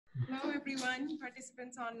Hello, everyone,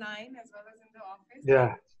 participants online as well as in the office. Yeah.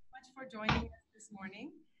 Thank you so much for joining us this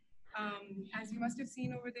morning. As you must have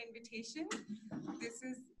seen over the invitation, this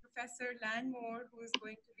is Professor Landemore, who is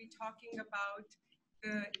going to be talking about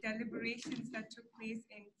the deliberations that took place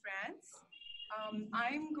in France.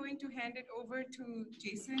 I'm going to hand it over to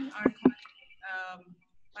Jason, our colleague,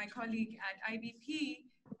 my colleague at IBP.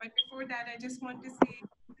 But before that, I just want to say,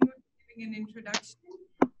 giving an introduction.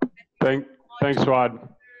 Thanks, Swad.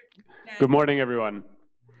 Good morning, everyone.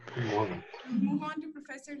 Good morning. We'll move on to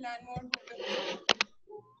Professor Landemore,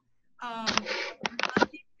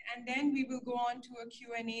 and then we will go on to a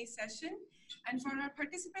Q&A session. And for our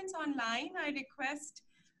participants online, I request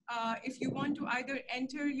if you want to either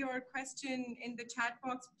enter your question in the chat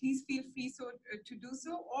box, please feel free to do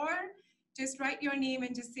so, or just write your name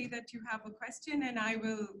and just say that you have a question, and I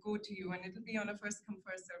will go to you, and it'll be on a first come,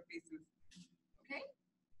 first serve basis. Okay?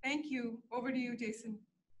 Thank you. Over to you, Jason.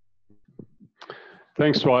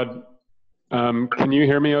 Thanks, Swad. Can you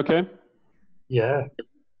hear me okay? Yeah.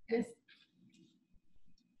 Yes.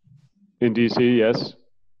 In DC, yes?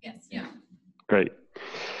 Yes, yeah. Great.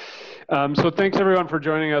 So thanks, everyone, for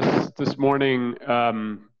joining us this morning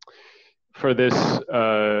for this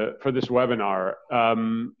webinar.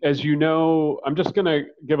 As you know, I'm just going to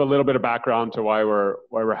give a little bit of background to why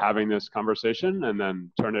we're having this conversation, and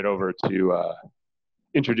then turn it over to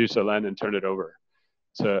introduce Helene and turn it over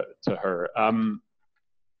to her.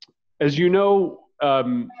 As you know,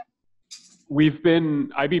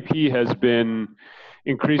 IBP has been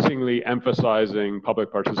increasingly emphasizing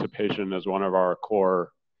public participation as one of our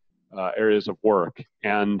core areas of work.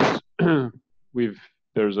 And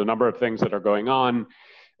there's a number of things that are going on,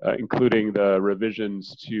 including the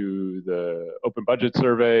revisions to the Open Budget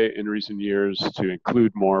Survey in recent years to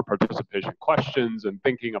include more participation questions and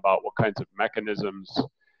thinking about what kinds of mechanisms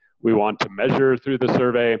we want to measure through the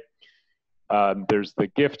survey. There's the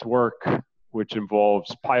GIFT work, which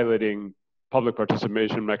involves piloting public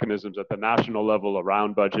participation mechanisms at the national level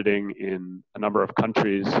around budgeting in a number of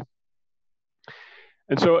countries.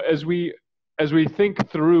 And so as we think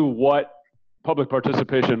through what public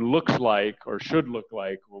participation looks like or should look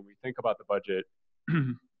like when we think about the budget,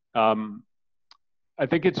 I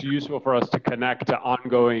think it's useful for us to connect to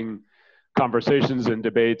ongoing conversations and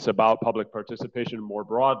debates about public participation more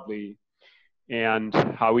broadly, and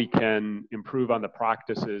how we can improve on the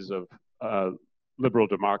practices of liberal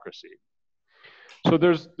democracy. So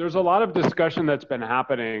there's a lot of discussion that's been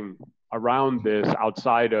happening around this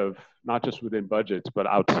outside of, not just within budgets, but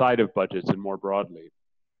outside of budgets and more broadly.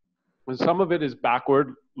 And some of it is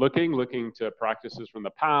backward looking to practices from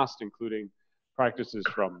the past, including practices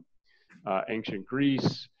from ancient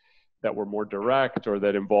Greece that were more direct or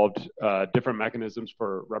that involved different mechanisms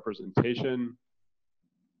for representation.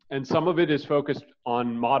 And some of it is focused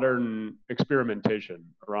on modern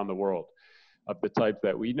experimentation around the world of the type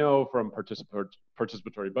that we know from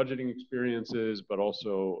participatory budgeting experiences, but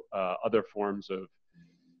also other forms of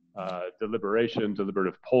deliberation,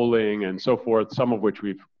 deliberative polling, and so forth, some of which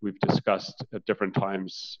we've discussed at different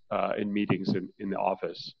times in meetings in the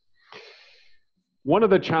office. One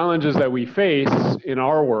of the challenges that we face in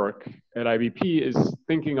our work at IBP is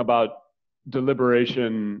thinking about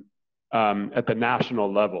deliberation at the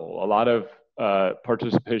national level. A lot of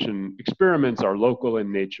participation experiments are local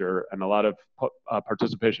in nature, and a lot of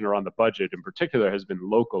participation around the budget in particular has been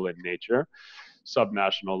local in nature,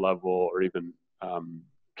 subnational level or even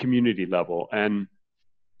community level. And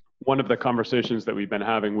one of the conversations that we've been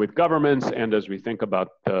having with governments, and as we think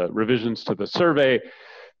about the revisions to the survey,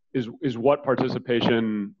 is what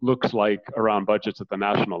participation looks like around budgets at the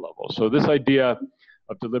national level. So this idea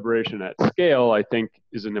of deliberation at scale, I think,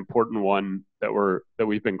 is an important one that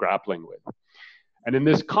we've been grappling with. And in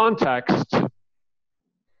this context,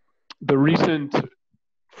 the recent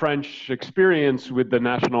French experience with the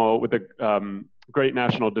great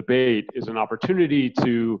national debate is an opportunity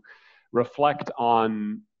to reflect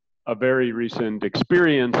on a very recent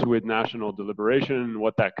experience with national deliberation,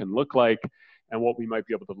 what that can look like, and what we might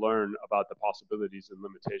be able to learn about the possibilities and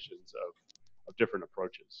limitations of different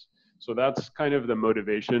approaches. So that's kind of the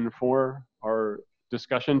motivation for our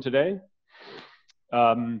discussion today.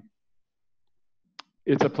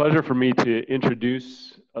 It's a pleasure for me to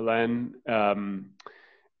introduce Helene.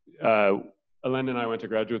 Helene and I went to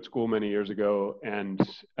graduate school many years ago, and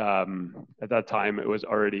at that time it was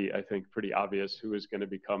already, I think, pretty obvious who was going to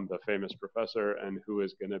become the famous professor and who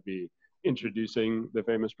was going to be introducing the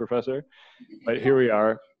famous professor. But here we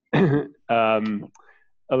are.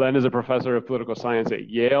 Helene is a professor of political science at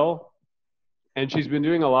Yale, and she's been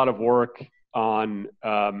doing a lot of work on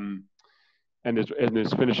and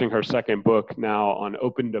is finishing her second book now on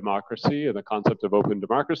open democracy and the concept of open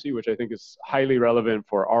democracy, which I think is highly relevant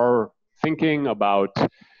for our thinking about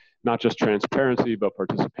not just transparency, but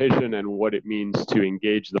participation and what it means to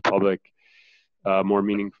engage the public more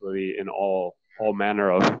meaningfully in all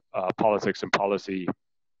manner of politics and policy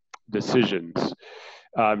decisions.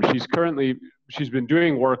 She's been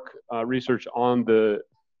doing work, research on the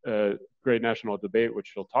Great National Debate,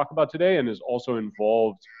 which she'll talk about today, and is also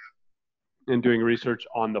involved in doing research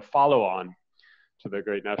on the follow-on to the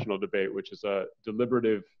Great National Debate, which is a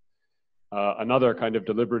deliberative, another kind of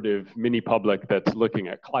deliberative mini-public that's looking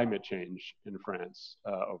at climate change in France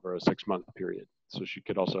over a 6-month period. So she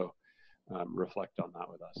could also reflect on that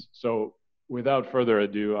with us. So without further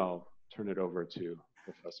ado, I'll turn it over to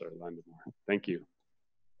Professor Landemore. Thank you.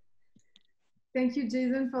 Thank you,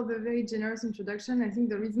 Jason, for the very generous introduction. I think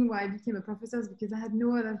the reason why I became a professor is because I had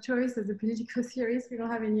no other choice as a political theorist. We don't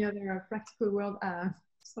have any other practical world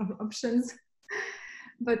sort of options.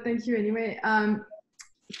 But thank you anyway. And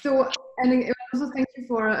also thank you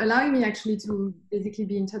for allowing me actually to basically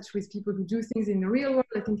be in touch with people who do things in the real world.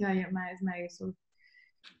 I think my sort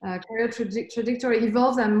of career trajectory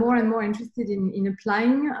evolves, I'm more and more interested in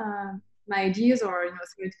applying my ideas or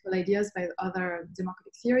theoretical ideas by other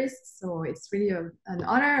democratic theorists. So it's really an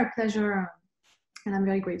honor, a pleasure, and I'm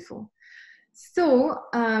very grateful. So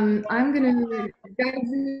I'm going to guide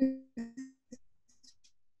you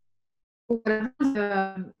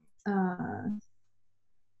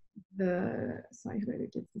sorry, how do I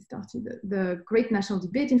get this started? The Great National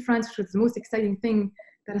Debate in France, which was the most exciting thing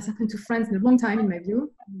that has happened to France in a long time, in my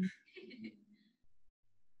view.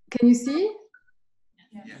 Can you see?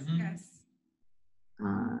 Yes. Yes.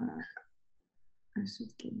 I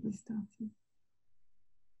should get this started.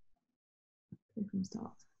 From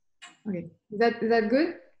start. Okay, is that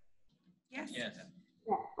good? Yes. Yeah.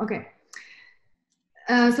 Okay.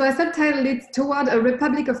 So I subtitled it "Toward a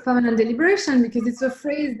Republic of Permanent Deliberation" because it's a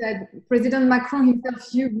phrase that President Macron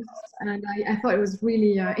himself used, and I thought it was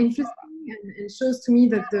really interesting, and it shows to me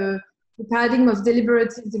that the paradigm of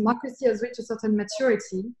deliberative democracy has reached a certain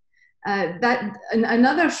maturity.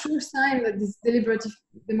 Another sure sign that this deliberative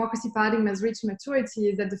democracy paradigm has reached maturity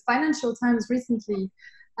is that the Financial Times recently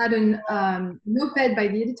had an op-ed by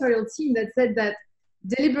the editorial team that said that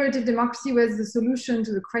deliberative democracy was the solution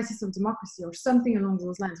to the crisis of democracy, or something along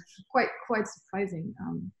those lines, which is quite surprising.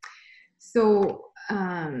 So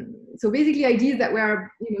basically, ideas that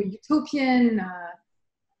were utopian,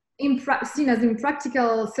 seen as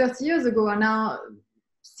impractical 30 years ago, are now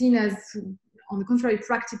seen as, on the contrary,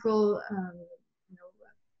 practical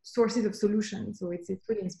sources of solutions. So it's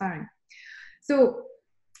really inspiring. So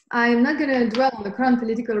I'm not going to dwell on the current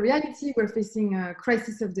political reality. We're facing a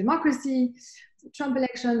crisis of democracy, Trump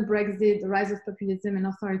election, Brexit, the rise of populism and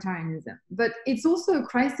authoritarianism. But it's also a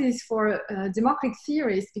crisis for democratic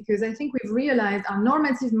theorists, because I think we've realized our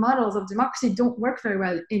normative models of democracy don't work very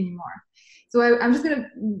well anymore. So I'm just going to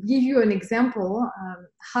give you an example.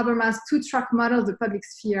 Habermas' two-track model of the public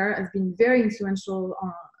sphere has been very influential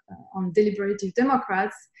on deliberative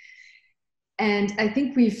Democrats. And I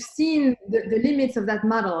think we've seen the limits of that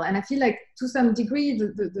model. And I feel like, to some degree,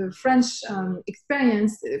 the French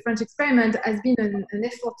French experiment has been an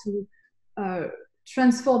effort to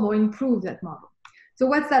transform or improve that model. So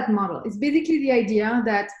what's that model? It's basically the idea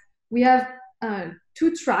that we have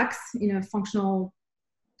two tracks in a functional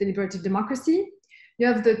deliberative democracy. You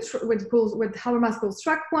have what Habermas calls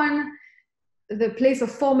track one, the place of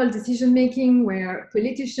formal decision-making, where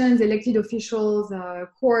politicians, elected officials,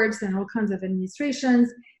 courts, and all kinds of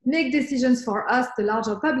administrations make decisions for us, the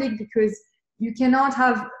larger public, because you cannot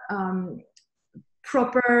have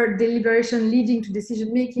proper deliberation leading to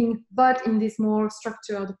decision-making, but in these more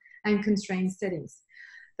structured and constrained settings.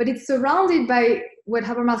 But it's surrounded by what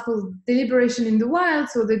Habermas calls deliberation in the wild,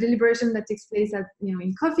 so the deliberation that takes place at,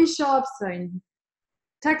 in coffee shops, in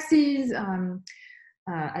taxis,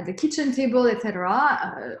 at the kitchen table,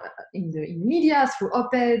 etc., in the media, through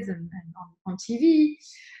op-eds and on TV.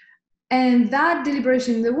 And that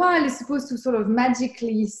deliberation in the wild is supposed to sort of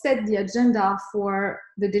magically set the agenda for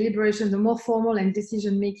the deliberation, the more formal and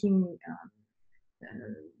decision-making,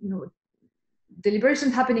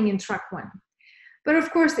 deliberations happening in track one. But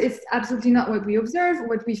of course, it's absolutely not what we observe.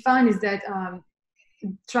 What we find is that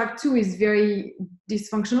track two is very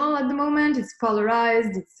dysfunctional at the moment. It's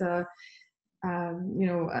polarized. It's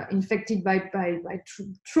infected by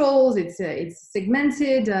trolls. It's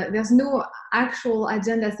segmented. There's no actual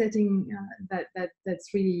agenda setting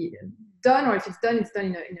that's really done, or if it's done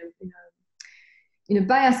in a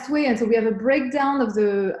biased way. And so we have a breakdown of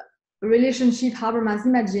the relationship Habermas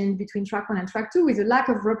imagined between track 1 and track 2, with a lack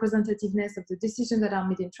of representativeness of the decisions that are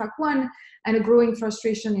made in track 1, and a growing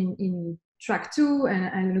frustration in track 2,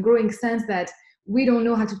 and a growing sense that we don't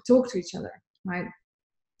know how to talk to each other, right?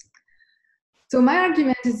 So my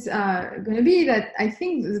argument is going to be that I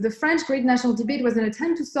think the French Great National Debate was an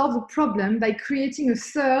attempt to solve the problem by creating a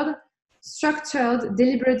third, structured,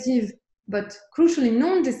 deliberative, but crucially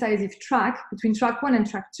non-decisive track between track 1 and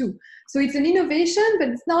track 2. So it's an innovation, but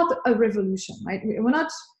it's not a revolution, right? We're not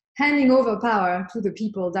handing over power to the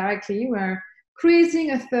people directly. We're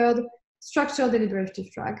creating a third, structured, deliberative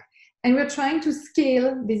track. And we're trying to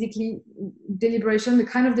scale, basically, deliberation, the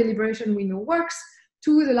kind of deliberation we know works,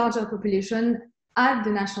 to the larger population at the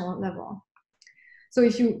national level. So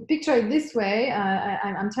if you picture it this way,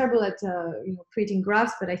 I'm terrible at creating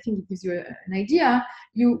graphs, but I think it gives you an idea.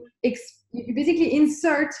 You basically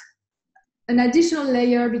insert an additional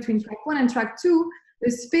layer between track 1 and track 2, a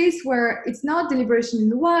space where it's not deliberation in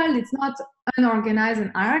the wild, it's not unorganized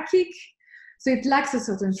and hierarchic, so it lacks a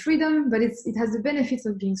certain freedom, but it has the benefits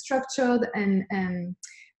of being structured and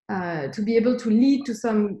to be able to lead to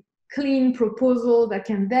some clean proposal that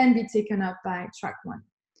can then be taken up by track 1.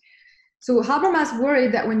 So Habermas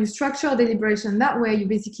worried that when you structure deliberation that way, you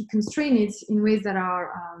basically constrain it in ways that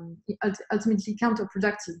are ultimately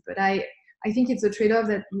counterproductive. But I think it's a trade-off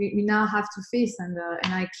that we now have to face, and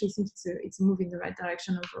I actually think it's a move in the right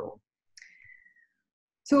direction overall.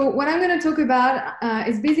 So what I'm going to talk about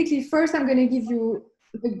is basically, first I'm going to give you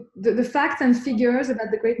the facts and figures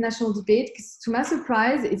about the Great National Debate, because to my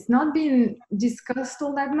surprise, it's not been discussed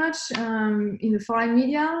all that much in the foreign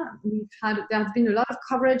media. There's been a lot of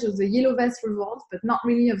coverage of the Yellow Vest revolt, but not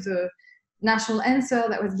really of the national answer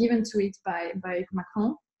that was given to it by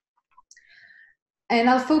Macron. And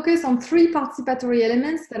I'll focus on 3 participatory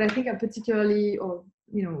elements that I think are particularly,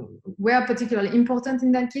 were particularly important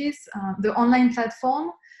in that case. The online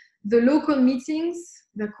platform, the local meetings,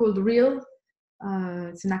 they're called REAL.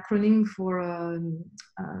 It's an acronym for,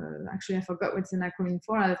 actually I forgot what's an acronym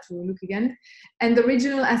for, I'll have to look again. And the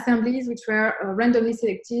regional assemblies, which were randomly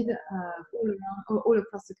selected all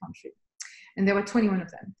across the country. And there were 21 of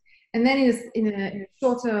them. And then in a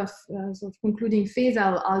shorter sort of concluding phase,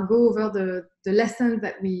 I'll go over the lessons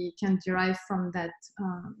that we can derive from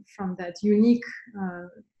that unique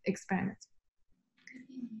experiment.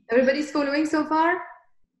 Everybody's following so far?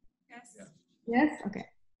 Yes. Yes? Okay.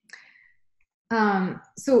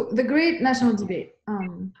 So the Great National Debate.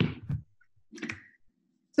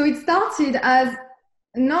 So it started as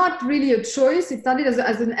not really a choice. It started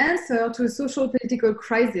as an answer to a social political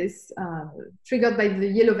crisis triggered by the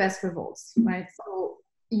Yellow Vest revolts, right? So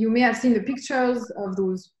you may have seen the pictures of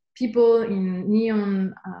those people in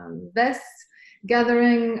neon vests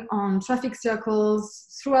gathering on traffic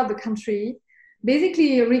circles throughout the country,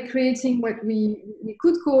 basically recreating what we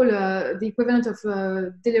could call the equivalent of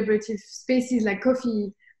deliberative spaces like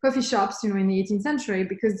coffee shops, in the 18th century,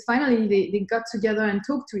 because finally they got together and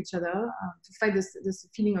talked to each other to fight this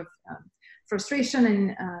feeling of frustration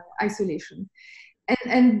and isolation.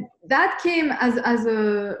 And that came as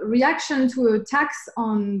a reaction to a tax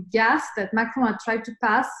on gas that Macron had tried to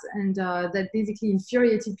pass, and that basically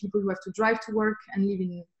infuriated people who have to drive to work and live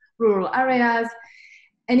in rural areas.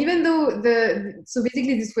 And even though so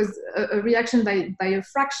basically this was a reaction by a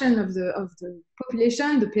fraction of the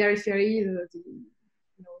population, the periphery,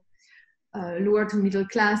 lower to middle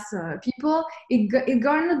class people, it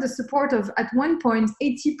garnered the support of, at one point,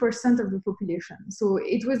 80% of the population. So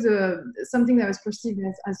it was something that was perceived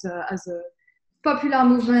as a popular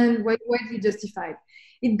movement, widely justified.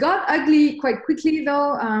 It got ugly quite quickly,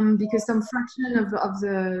 though, because some fraction of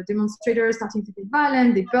the demonstrators starting to get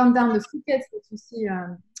violent. They burned down the fouquets that you see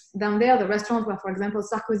down there, the restaurant where, for example,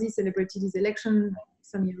 Sarkozy celebrated his election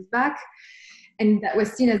some years back. And that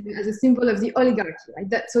was seen as a symbol of the oligarchy,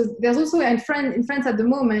 right? So there's also in France at the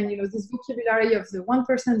moment, this vocabulary of the 1%,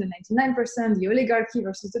 the 99%, the oligarchy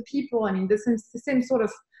versus the people. I mean, the same sort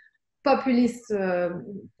of populist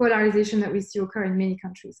polarization that we see occur in many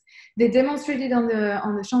countries. They demonstrated on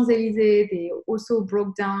the Champs-Élysées. They also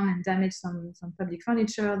broke down and damaged some public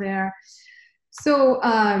furniture there. So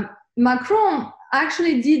Macron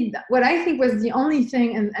actually did what I think was the only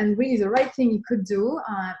thing and really the right thing he could do.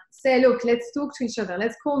 Say, look, let's talk to each other.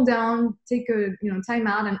 Let's calm down, take a time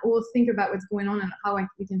out, and all think about what's going on and how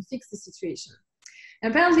we can fix the situation.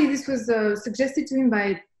 And apparently, this was suggested to him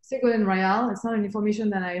by Ségolène Royal. It's not an information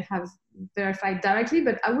that I have verified directly,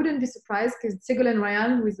 but I wouldn't be surprised, because Ségolène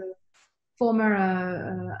Royal, who is a former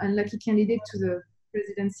unlucky candidate to the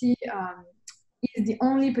presidency, is the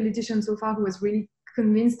only politician so far who was really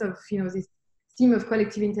convinced of this theme of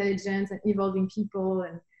collective intelligence and evolving people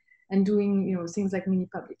and doing, you know, things like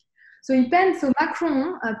mini-public. So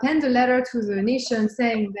Macron penned a letter to the nation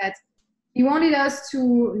saying that he wanted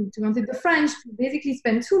wanted the French to basically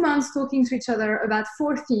spend 2 months talking to each other about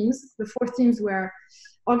 4 themes. The 4 themes were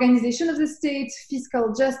organization of the state,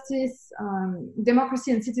 fiscal justice,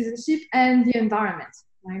 democracy and citizenship, and the environment.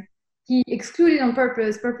 Right? He excluded on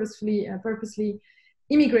purposely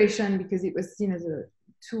immigration because it was seen as a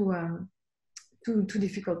too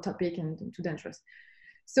difficult topic and too dangerous.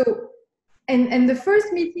 So, and the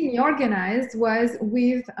first meeting he organized was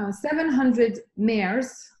with 700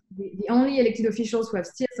 mayors, the only elected officials who have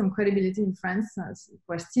still some credibility in France,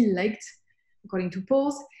 who are still liked according to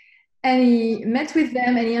polls. And he met with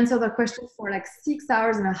them and he answered their questions for like 6.5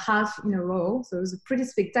 hours in a row. So it was a pretty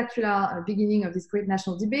spectacular beginning of this great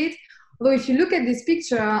national debate. Although if you look at this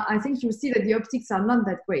picture, I think you'll see that the optics are not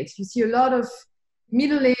that great. You see a lot of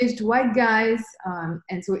middle-aged white guys,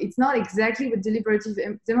 and so it's not exactly what deliberative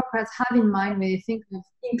Democrats have in mind when they think of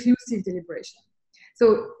inclusive deliberation.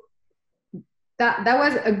 So that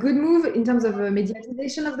was a good move in terms of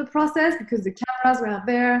mediatization of the process, because the cameras were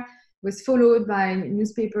there, was followed by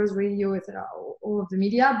newspapers, radio, etc., all of the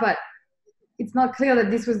media, but it's not clear that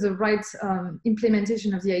this was the right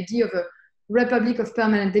implementation of the idea of a republic of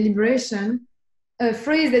permanent deliberation, a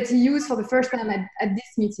phrase that he used for the first time at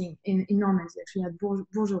this meeting in Normandy, actually at Bourges.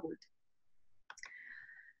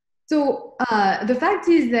 So the fact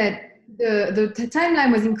is that the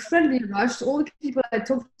timeline was incredibly rushed. All the people I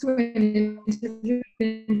talked to in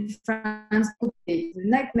France, it was a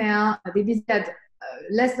nightmare. They basically had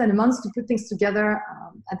less than a month to put things together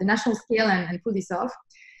at the national scale and pull this off.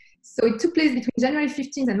 So it took place between January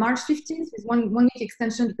 15th and March 15th, with one week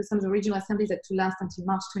extension because some of the regional assemblies had to last until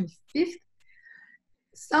March 25th.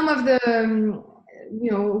 Some of the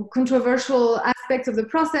controversial aspects of the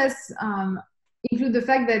process include the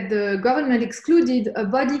fact that the government excluded a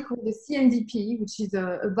body called the CNDP, which is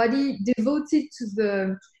a body devoted to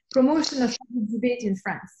the promotion of public debate in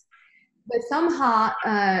France. But somehow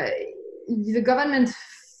the government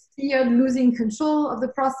feared losing control of the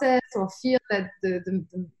process, or feared that the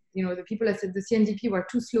people at the CNDP were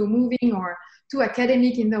too slow moving or too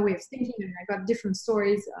academic in their way of thinking. And I got different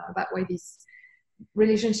stories about why this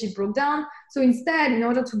relationship broke down. So instead, in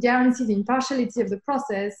order to guarantee the impartiality of the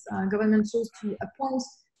process, government chose to appoint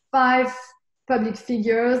 5 public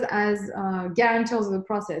figures as guarantors of the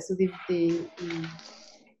process. So they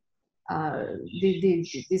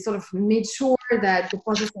sort of made sure that the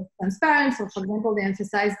process was transparent. So, for example, they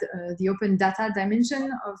emphasized the open data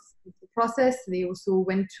dimension of the process. They also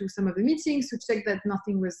went to some of the meetings to check that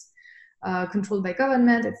nothing was controlled by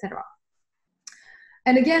government, etc.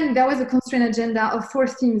 And again, there was a constrained agenda of 4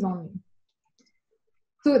 themes only.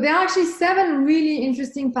 So there are actually 7 really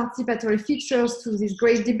interesting participatory features to this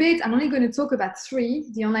great debate. I'm only going to talk about 3: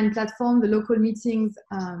 the online platform, the local meetings,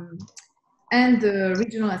 and the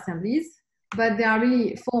regional assemblies. But there are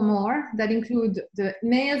really 4 more that include the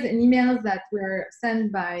mails and emails that were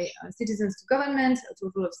sent by citizens to government, a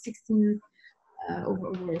total of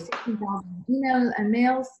over 16,000 emails and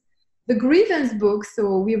mails. The grievance book,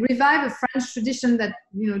 so we revive a French tradition that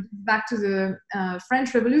back to the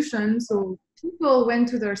French Revolution. So people went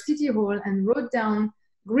to their city hall and wrote down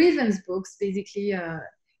grievance books, basically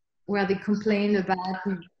where they complained about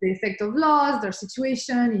the effect of laws, their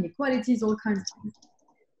situation, inequalities, all kinds of things.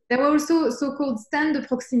 There were also so-called stand de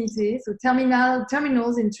proximité, so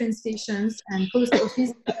terminals in train stations and post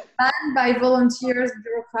office, manned by volunteers,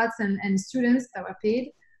 bureaucrats, and students that were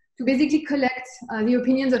paid, to basically collect the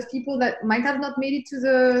opinions of people that might have not made it to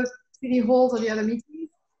the city halls or the other meetings.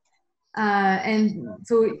 And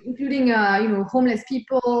so including, homeless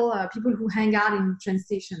people, people who hang out in train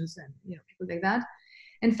stations and, people like that.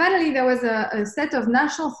 And finally, there was a set of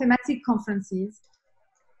national thematic conferences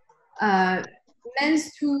meant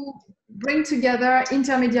to bring together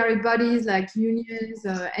intermediary bodies like unions,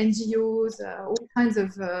 NGOs, all kinds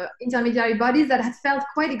of intermediary bodies that had felt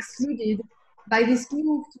quite excluded by this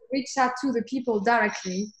move to reach out to the people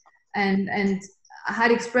directly, and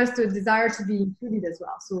had expressed a desire to be included as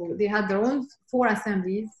well. So they had their own 4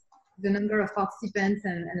 assemblies, the number of participants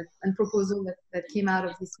and proposals that came out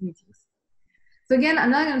of these meetings. So again,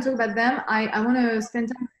 I'm not going to talk about them. I want to spend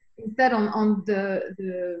time instead on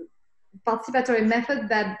the participatory method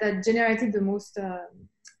that generated the most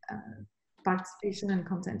participation and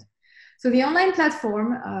content. So the online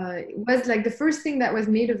platform was like the first thing that was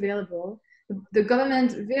made available. The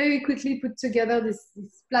government very quickly put together this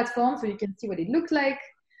platform, so you can see what it looked like.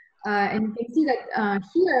 And you can see that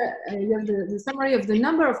here you have the summary of the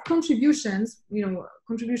number of contributions,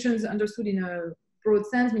 contributions understood in a broad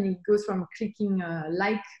sense, meaning it goes from clicking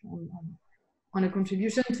like on a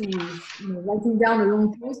contribution to writing down a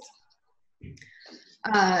long post.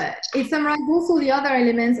 It summarized also the other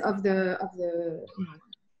elements of the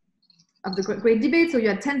great debate. So you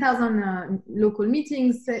had 10,000 local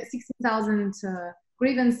meetings, 16,000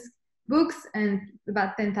 grievance books, and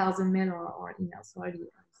about 10,000 mail or emails. So I already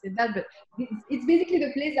said that, but it's basically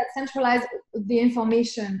the place that centralized the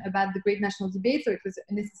information about the great national debate. So it was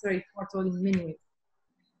a necessary portal in many ways.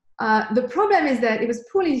 The problem is that it was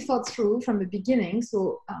poorly thought through from the beginning.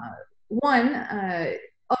 So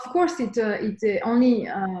of course, it only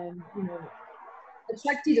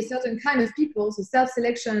attracted a certain kind of people. So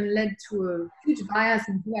self-selection led to a huge bias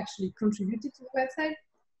in who actually contributed to the website.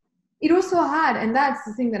 It also had, and that's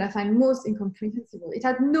the thing that I find most incomprehensible, it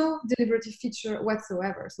had no deliberative feature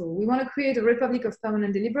whatsoever. So we want to create a republic of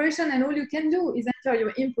permanent deliberation, and all you can do is enter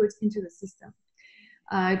your input into the system.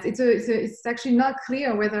 It's actually not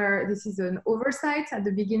clear whether this is an oversight at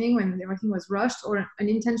the beginning when everything was rushed, or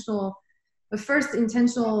a first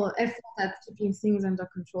intentional effort at keeping things under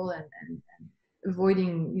control and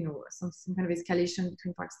avoiding, some kind of escalation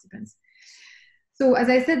between participants. So as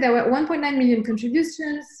I said, there were 1.9 million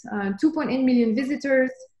contributions, 2.8 million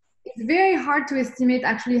visitors. It's very hard to estimate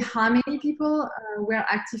actually how many people were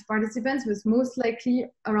active participants, but most likely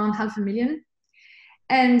around 500,000.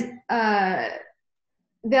 And that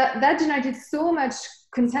generated so much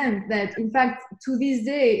content that, in fact, to this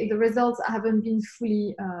day, the results haven't been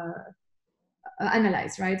fully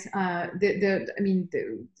analyzed, right? The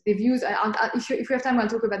views, if we have time, I'll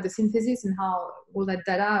talk about the synthesis and how all that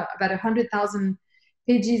data, about 100,000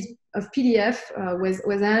 pages of PDF was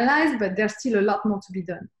analyzed, but there's still a lot more to be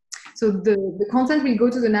done. So the content will go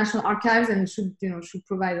to the National Archives and should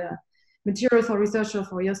provide material for researchers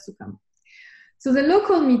for years to come. So the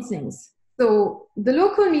local meetings. So the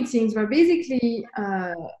local meetings were basically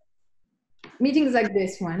meetings like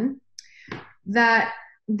this one, that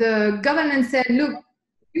the government said, look,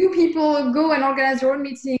 you people go and organize your own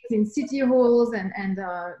meetings in city halls and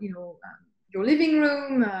your living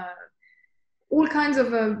room, all kinds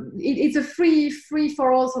of, it's a free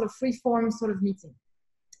for all sort of free form sort of meeting.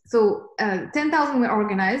 So 10,000 were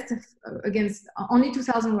organized, against only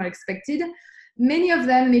 2,000 were expected. Many of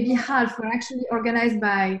them, maybe half, were actually organized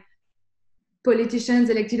by politicians,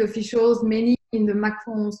 elected officials, many in the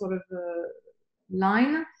Macron sort of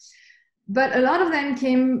line. But a lot of them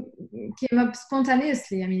came up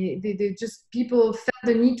spontaneously. I mean, they just, people felt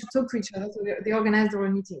the need to talk to each other, so they organized their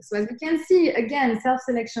own meetings. So as we can see, again,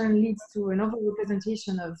 self-selection leads to an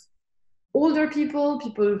overrepresentation of older people,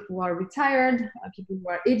 people who are retired, people who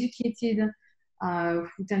are educated,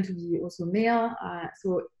 who tend to be also male.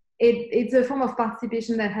 So it's a form of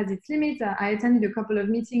participation that has its limits. I attended a couple of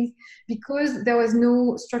meetings because there was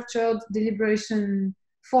no structured deliberation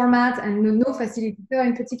format and no facilitator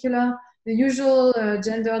in particular. The usual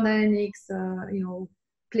gender dynamics,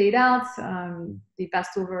 played out. They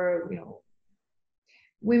passed over,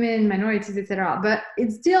 women, minorities, etc. But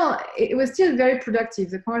it was still very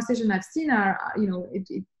productive. The conversation I've seen are,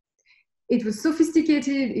 it was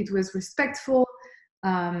sophisticated. It was respectful.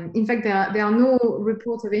 In fact, there are no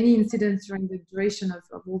reports of any incidents during the duration of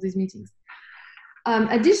all these meetings.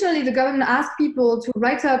 Additionally, the government asked people to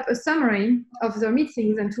write up a summary of their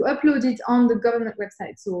meetings and to upload it on the government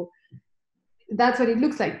website. So that's what it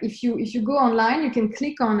looks like. If you go online, you can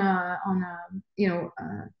click on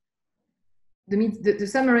the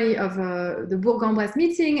summary of the Bourg-en-Bresse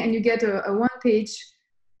meeting, and you get a one page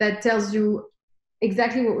that tells you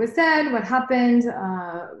exactly what was said, what happened,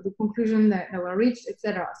 the conclusion that were reached,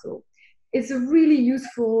 etc. So it's a really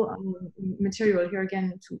useful material here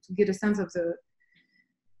again to get a sense of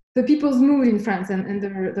the people's mood in France and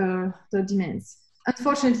their demands.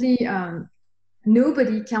 Unfortunately,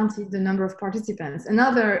 nobody counted the number of participants.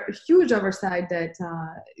 Another huge oversight that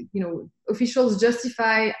officials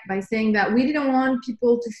justify by saying that we didn't want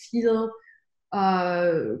people to feel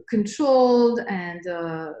controlled and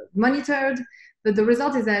monitored. But the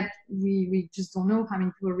result is that we just don't know how many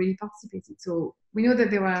people really participated. So we know that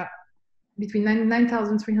there were between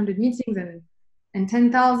 9,300 meetings and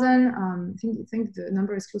 10,000. I think the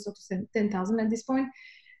number is closer to 10,000 at this point.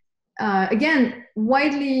 Again,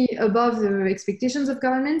 widely above the expectations of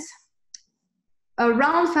governments.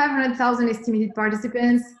 Around 500,000 estimated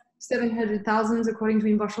participants, 700,000 according to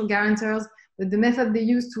impartial guarantors. But the method they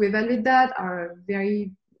use to evaluate that are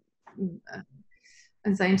very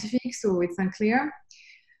unscientific, so it's unclear.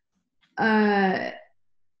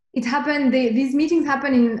 It happened, these meetings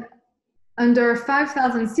happen in under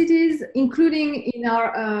 5,000 cities, including in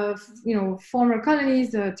our former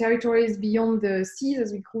colonies, territories beyond the seas,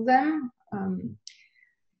 as we call them.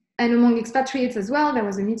 And among expatriates as well, there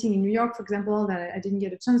was a meeting in New York, for example, that I didn't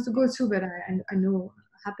get a chance to go to, but I know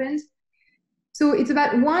happened. So it's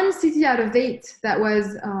about 1 city out of 8 that was,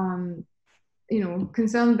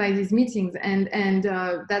 concerned by these meetings, and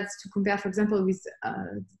that's to compare, for example, with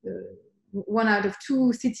 1 out of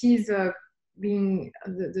 2 cities being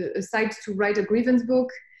a site to write a grievance book.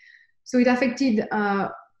 So it affected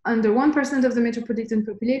under 1% of the metropolitan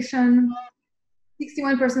population.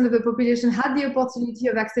 61% of the population had the opportunity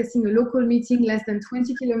of accessing a local meeting less than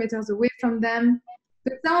 20 kilometers away from them.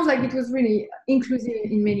 It sounds like it was really inclusive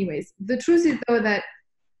in many ways. The truth is, though, that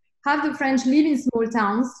half the French live in small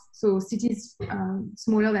towns, so cities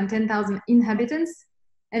smaller than 10,000 inhabitants,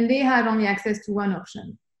 and they had only access to 1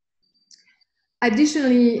 option.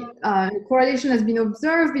 Additionally, correlation has been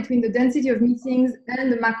observed between the density of meetings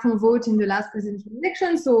and the Macron vote in the last presidential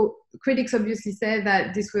election. So critics obviously say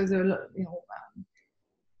that this was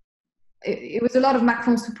it was a lot of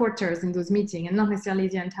Macron supporters in those meetings, and not necessarily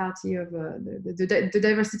the entirety of the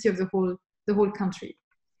diversity of the whole country.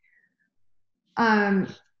 There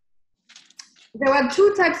were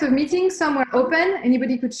 2 types of meetings. Some were open,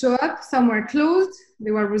 anybody could show up. Some were closed.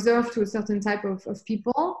 They were reserved to a certain type of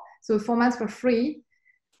people. So formats were free.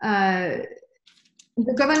 The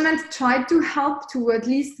government tried to help to at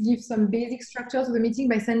least give some basic structure to the meeting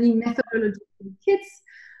by sending methodological kits,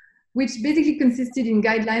 which basically consisted in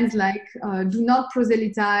guidelines like do not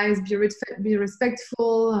proselytize, be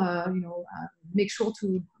respectful, make sure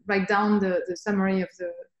to write down the summary of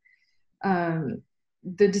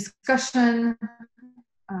the discussion.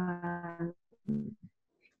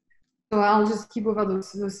 So I'll just keep over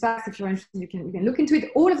those facts. If you're interested, you can look into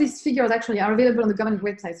it. All of these figures actually are available on the government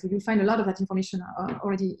website, so you'll find a lot of that information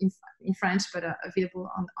already in French, but available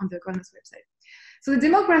on the government's website. So the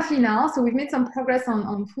demography now, so we've made some progress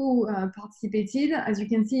on who participated. As you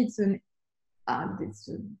can see, it's a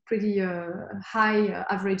pretty high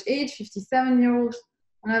average age, 57-year-old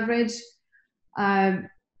on average. A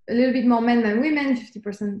little bit more men than women,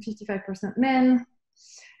 50%, 55% men.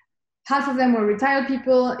 Half of them were retired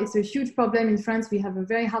people. It's a huge problem in France. We have a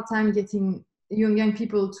very hard time getting young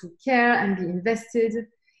people to care and be invested.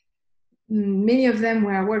 Many of them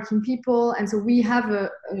were working people, and so we have an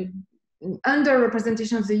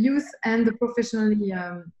underrepresentation of the youth and the professionally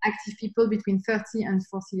active people between 30 and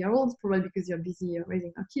 40-year-olds, probably because you're busy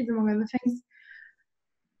raising our kids, among other things.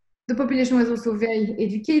 The population was also very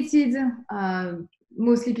educated,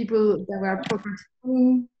 mostly people that were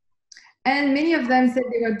property, and many of them said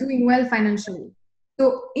they were doing well financially.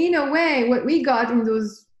 So in a way, what we got in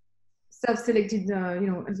those self-selected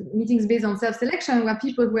meetings based on self-selection were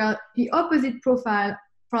people who were the opposite profile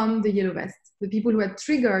from the yellow vest, the people who had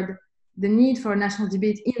triggered the need for a national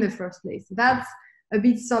debate in the first place. That's a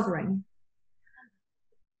bit sobering.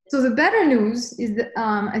 So the better news is that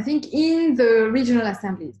I think in the regional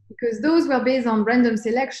assemblies, because those were based on random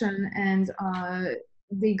selection, and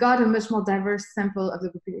they got a much more diverse sample of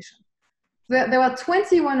the population. There were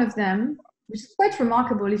 21 of them, which is quite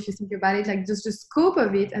remarkable if you think about it, like just the scope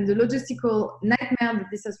of it and the logistical nightmare that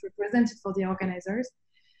this has represented for the organizers.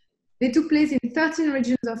 They took place in 13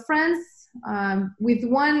 regions of France, with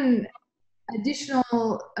 1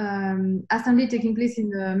 additional assembly taking place in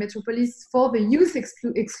the metropolis for the youth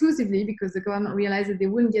exclusively, because the government realized that they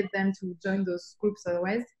wouldn't get them to join those groups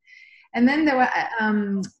otherwise. And then there were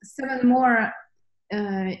 7 more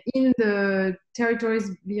in the territories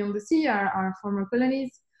beyond the sea, our former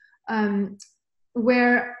colonies,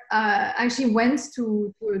 where I actually went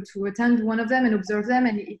to attend one of them and observe them,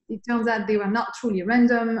 and it turns out they were not truly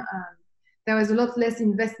random. There was a lot less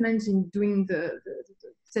investment in doing the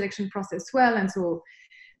selection process well, and so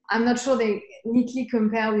I'm not sure they neatly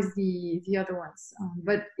compare with the other ones.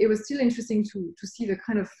 But it was still interesting to see the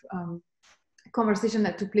kind of conversation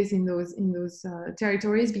that took place in those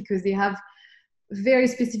territories, because they have very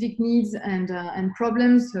specific needs and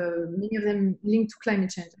problems, many of them linked to climate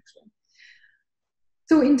change, actually.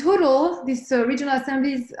 So in total, these regional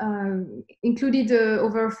assemblies included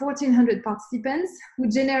over 1,400 participants who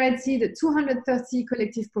generated 230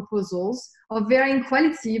 collective proposals of varying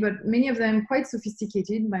quality, but many of them quite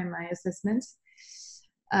sophisticated by my assessment.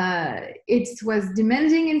 It was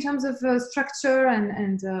demanding in terms of structure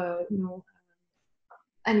and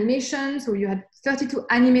animation. So you had 32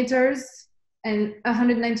 animators and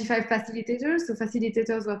 195 facilitators. So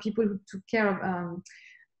facilitators were people who took care of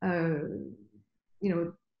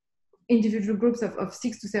individual groups of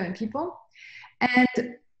 6 to 7 people. And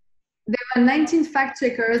there were 19 fact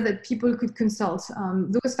checkers that people could consult.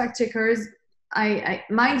 Those fact checkers,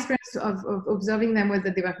 my experience of observing them was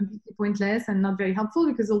that they were completely pointless and not very helpful,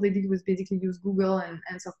 because all they did was basically use Google and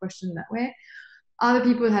answer questions that way. other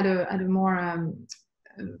people had a more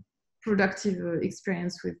productive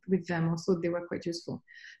experience with them. Also, they were quite useful.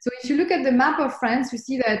 So if you look at the map of France, you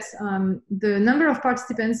see that the number of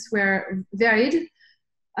participants were varied.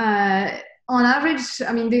 On average,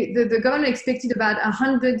 I mean, the government expected about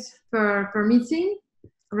 100 per meeting,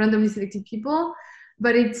 randomly selected people,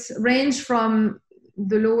 but it ranged from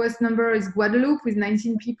the lowest number is Guadeloupe with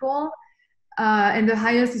 19 people, and the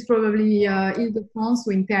highest is probably Ile-de-France,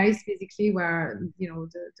 so in Paris, basically, where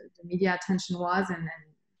the media attention was, and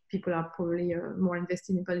people are probably more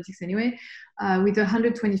invested in politics anyway, with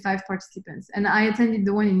 125 participants. And I attended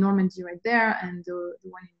the one in Normandy right there, and the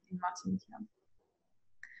one in Martinique.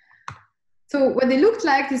 So what they looked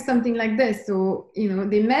like is something like this. So,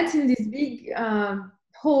 they met in these big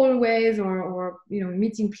hallways or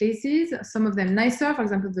meeting places, some of them nicer. For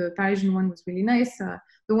example, the Parisian one was really nice.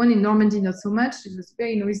 The one in Normandy, not so much. It was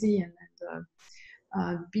very noisy and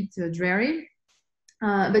a bit dreary.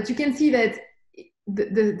 But you can see that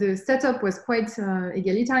the setup was quite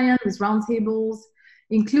egalitarian, with round tables,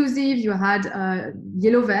 inclusive. You had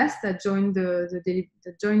yellow vests that joined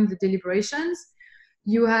the deliberations.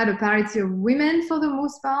 You had a parity of women for the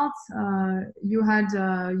most part. You had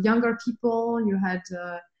younger people. You had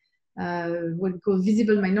what we call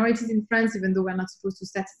visible minorities in France, even though we're not supposed to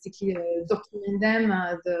statistically document them.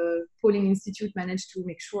 The polling institute managed to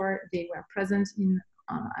make sure they were present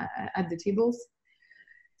at the tables.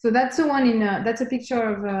 So that's the one that's a picture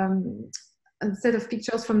of a set of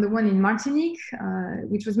pictures from the one in Martinique,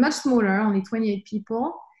 which was much smaller, only 28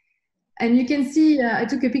 people. And you can see, I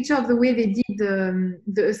took a picture of the way they did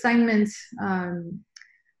the assignment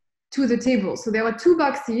to the table. So there were two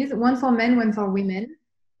boxes, one for men, one for women.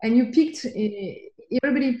 And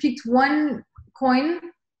everybody picked one coin,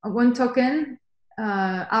 one token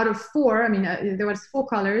out of four. I mean, there was 4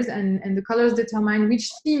 colors, and the colors determine which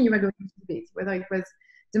theme you were going to debate, whether it was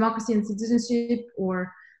democracy and citizenship,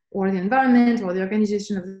 or the environment, or the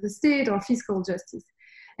organization of the state, or fiscal justice.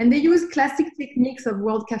 And they use classic techniques of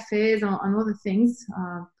world cafes and other things,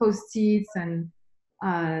 post-its, and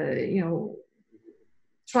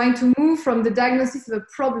trying to move from the diagnosis of a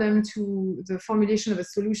problem to the formulation of a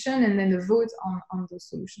solution, and then a vote on those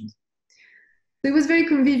solutions. So it was very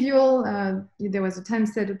convivial. There was a time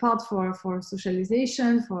set apart for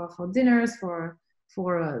socialization, for dinners, for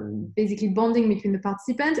basically bonding between the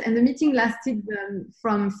participants. And the meeting lasted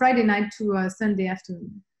from Friday night to Sunday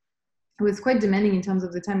afternoon. It was quite demanding in terms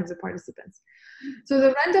of the time of the participants. So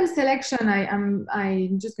the random selection,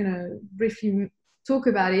 I'm just going to briefly talk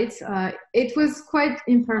about it. It was quite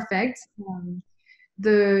imperfect.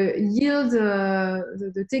 The yield,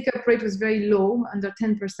 the take-up rate was very low, under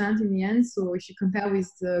 10% in the end. So if you compare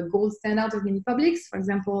with the gold standard of minipublics, for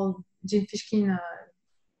example, Jim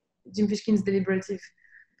Fishkin's deliberative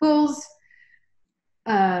polls,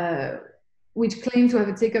 which claim to have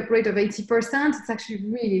a take-up rate of 80%, it's actually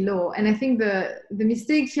really low. And I think the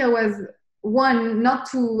mistake here was, one, not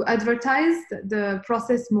to advertise the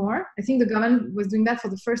process more. I think the government was doing that for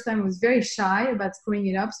the first time. It was very shy about screwing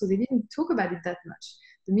it up, so they didn't talk about it that much.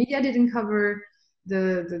 The media didn't cover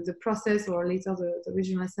the process, or later the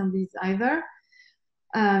regional assemblies either.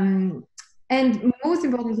 And most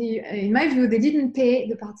importantly, in my view, they didn't pay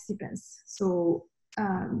the participants. So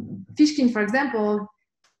Fishkin, for example,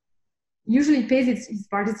 usually pays its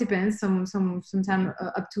participants sometime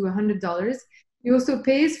up to $100. He also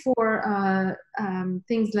pays for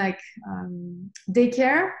things like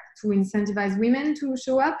daycare to incentivize women to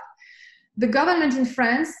show up. The government in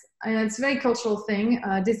France, and it's a very cultural thing,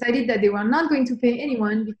 decided that they were not going to pay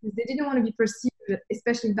anyone because they didn't want to be perceived,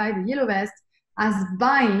 especially by the yellow vest, as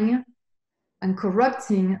buying and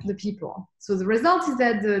corrupting the people. So the result is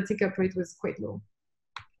that the take-up rate was quite low.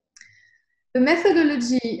 The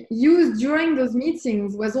methodology used during those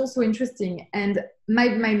meetings was also interesting. And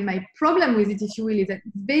my problem with it, if you will, is that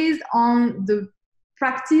based on the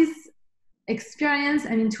practice, experience,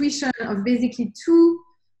 and intuition of basically two,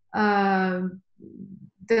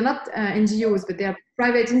 they're not NGOs, but they're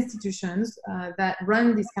private institutions that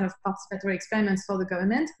run these kind of participatory experiments for the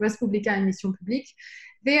government, Res Publica and Mission Publique.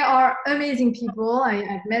 They are amazing people.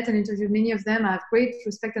 I've met and interviewed many of them. I have great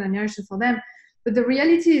respect and admiration for them. But the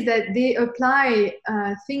reality is that they apply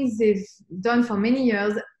things they've done for many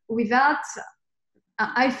years without,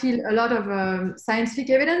 I feel, a lot of scientific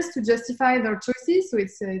evidence to justify their choices. So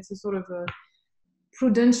it's a sort of a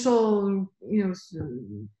prudential,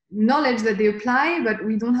 knowledge that they apply, but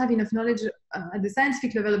we don't have enough knowledge at the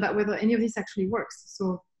scientific level about whether any of this actually works.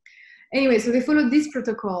 So anyway, so they followed this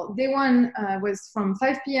protocol. Day one was from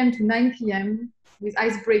 5 p.m. to 9 p.m. with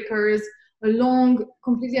icebreakers, a long,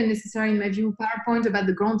 completely unnecessary, in my view, PowerPoint about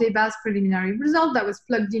the grand débat's preliminary result that was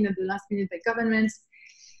plugged in at the last minute by governments.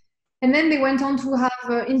 And then they went on to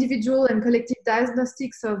have individual and collective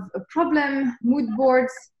diagnostics of a problem, mood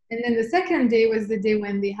boards. And then the second day was the day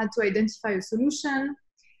when they had to identify a solution,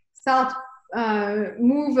 start,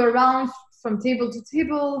 move around from table to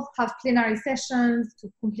table, have plenary sessions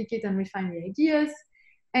to complicate and refine the ideas.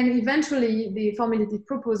 And eventually they formulated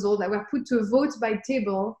proposals that were put to a vote by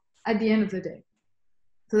table at the end of the day.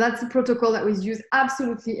 So that's a protocol that was used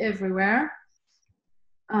absolutely everywhere.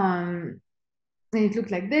 And it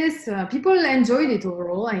looked like this. People enjoyed it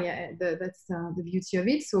overall. That's the beauty of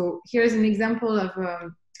it. So here's an example of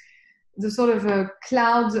the sort of a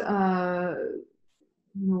cloud,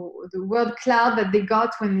 the word cloud that they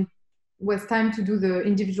got when it was time to do the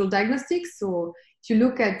individual diagnostics. So if you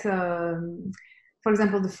look at, for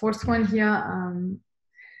example, the fourth one here,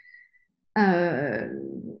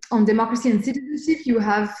 on democracy and citizenship, you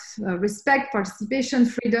have respect, participation,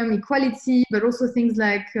 freedom, equality, but also things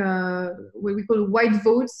like what we call white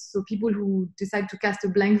votes. So people who decide to cast a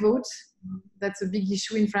blank vote. That's a big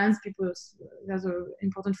issue in France. There's an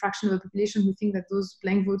important fraction of the population who think that those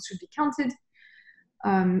blank votes should be counted.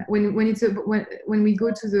 When we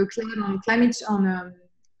go to the cloud on climate,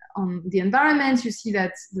 on the environment, you see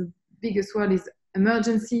that the biggest word is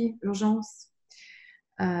emergency, urgence.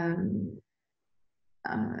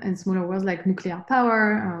 And smaller words like nuclear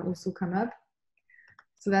power also come up.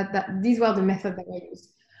 So these were the methods that were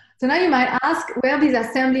used. So now you might ask, were these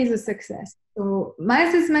assemblies a success? So my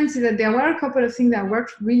assessment is that there were a couple of things that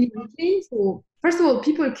worked really quickly. So first of all,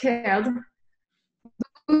 people cared.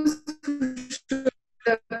 Those who showed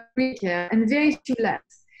care, and very few left.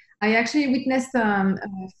 I actually witnessed a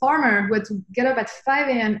farmer who had to get up at 5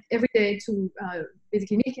 a.m. every day to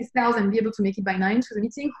basically milk his cows and be able to make it by 9 to the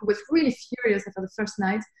meeting, who was really furious after the first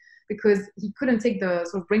night because he couldn't take the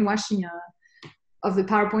sort of brainwashing of the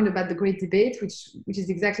PowerPoint about the great debate, which is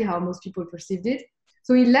exactly how most people perceived it.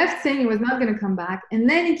 So he left saying he was not going to come back, and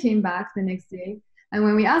then he came back the next day. And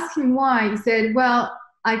when we asked him why, he said, well,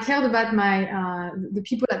 I cared about the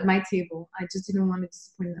people at my table. I just didn't want to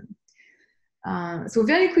disappoint them. So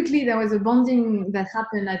very quickly, there was a bonding that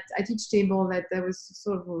happened at each table that was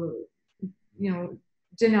sort of,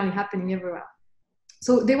 generally happening everywhere.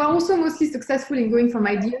 So they were also mostly successful in going from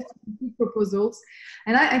ideas to proposals.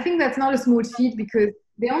 And I think that's not a small feat because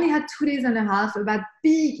they only had 2 days and a half about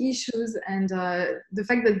big issues. And the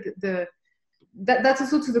fact that that's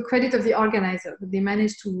also to the credit of the organizer, that they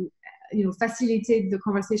managed to facilitate the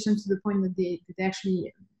conversation to the point that they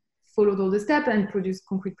actually followed all the steps and produced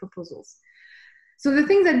concrete proposals. So the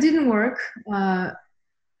things that didn't work,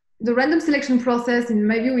 the random selection process, in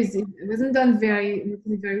my view, it wasn't done very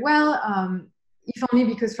well. If only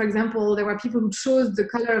because, for example, there were people who chose the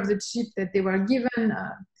color of the chip that they were given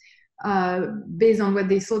based on what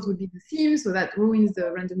they thought would be the theme, so that ruins the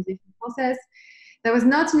randomization process. There was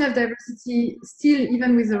not enough diversity still,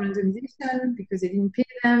 even with the randomization, because they didn't pay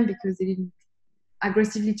them, because they didn't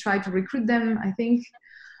aggressively try to recruit them, I think.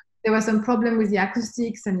 There was some problem with the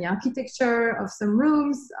acoustics and the architecture of some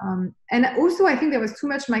rooms. And also, I think there was too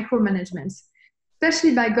much micromanagement,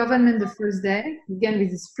 especially by government the first day, again,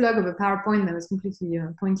 with this plug of a PowerPoint that was completely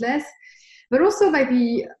pointless, but also by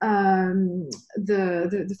the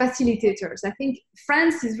facilitators. I think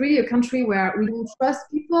France is really a country where we don't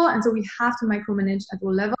trust people, and so we have to micromanage at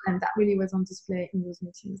all levels, and that really was on display in those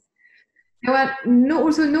meetings. There were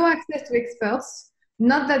also no access to experts,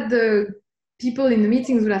 not that the people in the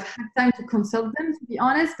meetings would have had time to consult them, to be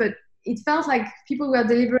honest, but it felt like people were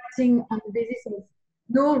deliberating on the basis of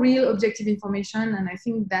no real objective information, and I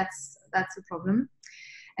think that's a problem.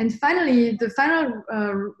 And finally, the final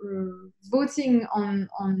voting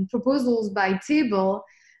on proposals by table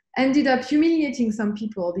ended up humiliating some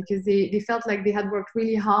people because they felt like they had worked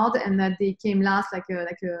really hard and that they came last like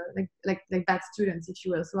bad students, if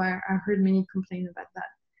you will. So I heard many complain about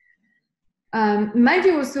that. My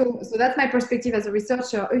view also, so that's my perspective as a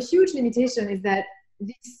researcher, a huge limitation is that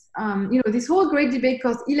this whole great debate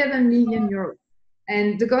cost 11 million euros.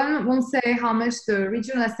 And the government won't say how much the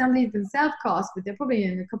regional assemblies themselves cost, but they're probably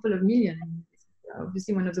in a couple of million. It's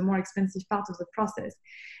obviously one of the more expensive parts of the process.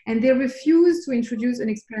 And they refuse to introduce an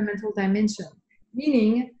experimental dimension,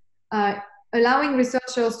 meaning allowing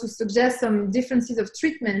researchers to suggest some differences of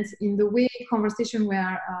treatment in the way conversations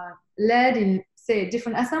were led in, say,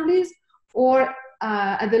 different assemblies or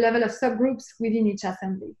at the level of subgroups within each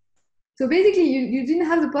assembly. So basically, you didn't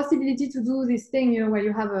have the possibility to do this thing, where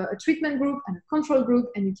you have a treatment group and a control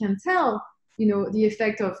group, and you can tell, the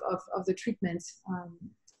effect of the treatment,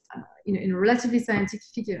 in a relatively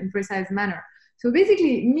scientific and precise manner. So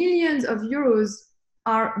basically, millions of euros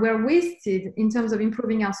were wasted in terms of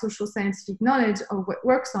improving our social scientific knowledge of what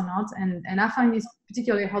works or not, and I find this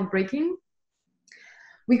particularly heartbreaking.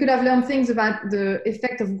 We could have learned things about the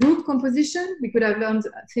effect of group composition. We could have learned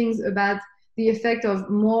things about the effect of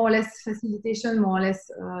more or less facilitation, more or less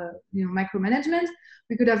micromanagement.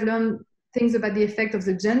 We could have learned things about the effect of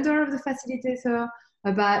the gender of the facilitator,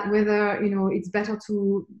 about whether it's better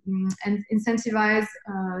to incentivize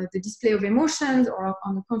the display of emotions, or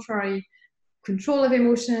on the contrary, control of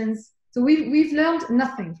emotions. So we've learned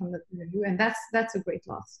nothing from that point of view, and that's a great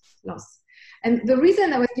loss. And the reason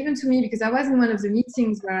that was given to me, because I was in one of the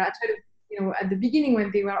meetings where I tried to, at the beginning when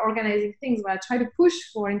they were organizing things, where I tried to push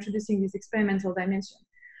for introducing this experimental dimension.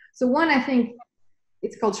 So one, I think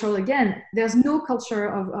it's cultural again. There's no culture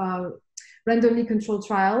of randomly controlled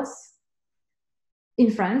trials in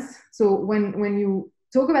France. So when you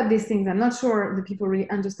talk about these things, I'm not sure the people really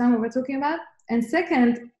understand what we're talking about. And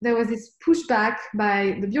second, there was this pushback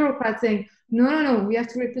by the bureaucrats saying, no, we have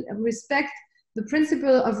to respect the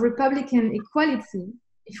principle of Republican equality.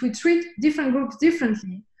 If we treat different groups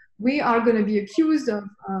differently, we are going to be accused of,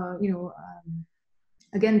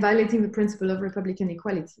 again, violating the principle of Republican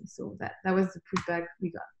equality. So that was the pushback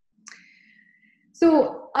we got.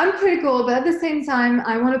 So I'm critical, but at the same time,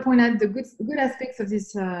 I want to point out the good aspects of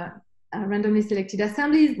this randomly selected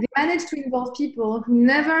assemblies. They managed to involve people who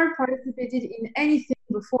never participated in anything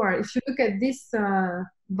before. If you look at this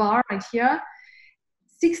bar right here,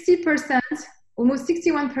 60%, almost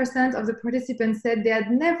 61% of the participants said they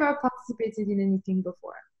had never participated in anything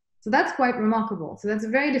before. So that's quite remarkable. So that's a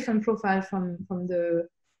very different profile from the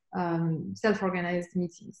self-organized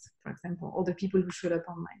meetings, for example, or the people who showed up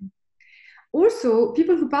online. Also,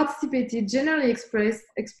 people who participated generally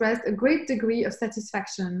expressed a great degree of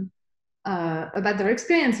satisfaction about their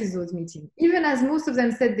experiences with those meetings, even as most of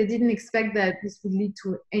them said they didn't expect that this would lead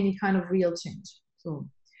to any kind of real change.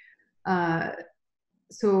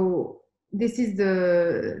 So this is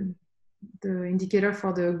the indicator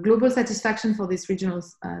for the global satisfaction for this regional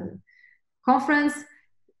conference,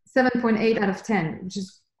 7.8 out of 10, which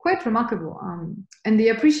is quite remarkable. And they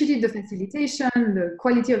appreciated the facilitation, the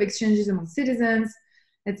quality of exchanges among citizens,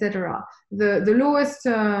 etc. The lowest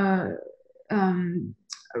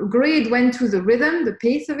grade went to the rhythm, the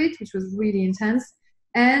pace of it, which was really intense,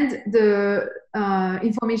 and the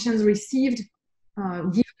information received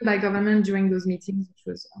given by government during those meetings, which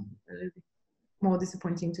was a little bit more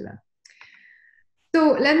disappointing to them.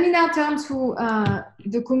 So let me now turn to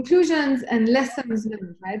the conclusions and lessons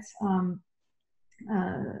learned, right?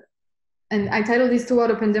 And I titled this Toward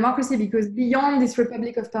Open Democracy because beyond this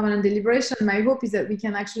Republic of Permanent Deliberation, my hope is that we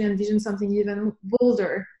can actually envision something even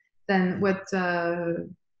bolder than what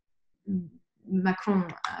Macron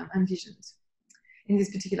envisioned in this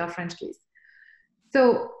particular French case.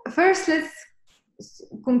 So first, let's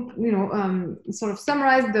sort of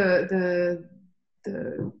summarize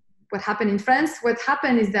what happened in France. What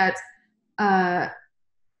happened is that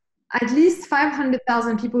at least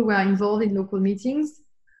 500,000 people were involved in local meetings.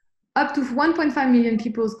 Up to 1.5 million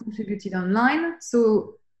people contributed online.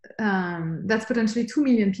 So that's potentially 2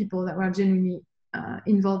 million people that were genuinely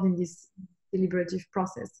involved in this deliberative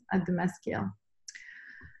process at the mass scale.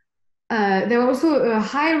 There was also a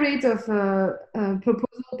high rate of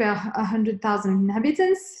proposal per 100,000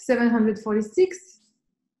 inhabitants, 746,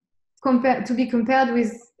 to be compared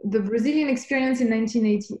with the Brazilian experience in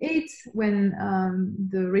 1988, when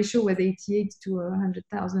the ratio was 88 to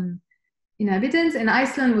 100,000 inhabitants. And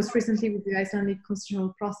Iceland was recently with the Icelandic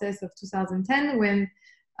constitutional process of 2010, when,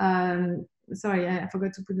 sorry, I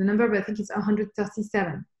forgot to put the number, but I think it's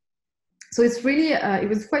 137. So it's really, it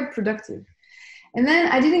was quite productive. And then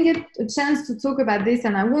I didn't get a chance to talk about this,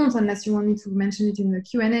 and I won't unless you want me to mention it in the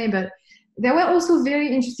Q&A, but there were also very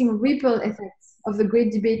interesting ripple effects of the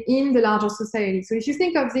great debate in the larger society. So if you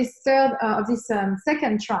think of this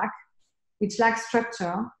second track, which lacks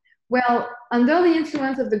structure, well, under the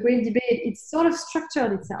influence of the great debate, it sort of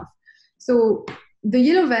structured itself. So the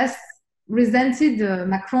yellow vests resented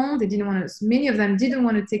Macron. They didn't want to, many of them didn't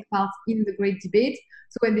want to take part in the great debate.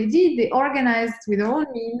 So what they did, they organized with their own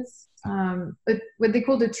means what they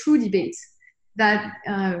called a true debate that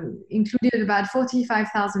included about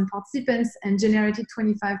 45,000 participants and generated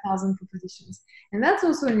 25,000 propositions. And that's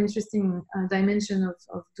also an interesting dimension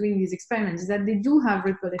of doing these experiments, is that they do have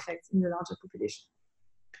ripple effects in the larger population.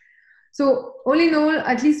 So all in all,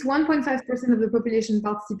 at least 1.5% of the population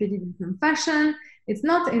participated in some fashion. It's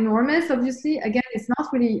not enormous, obviously. Again, it's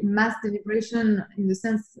not really mass deliberation in the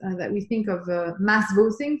sense that we think of mass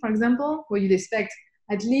voting, for example, where you'd expect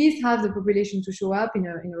at least half the population to show up in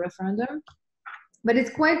a referendum. but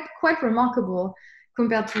it's quite remarkable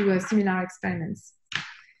compared to similar experiments.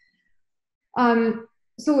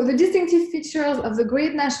 So the distinctive features of the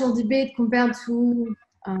Great National Debate compared to,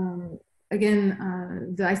 again,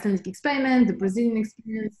 the Icelandic experiment, the Brazilian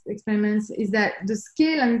experiments, is that the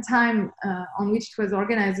scale and time on which it was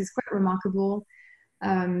organized is quite remarkable.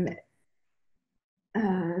 The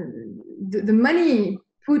money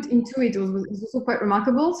put into it was also quite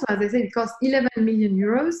remarkable. So as I said, it cost 11 million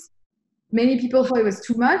euros. Many people thought it was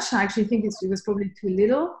too much. I actually think it was probably too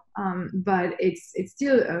little, but it's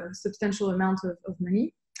still a substantial amount of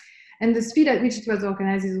money. And the speed at which it was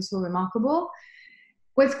organized is also remarkable.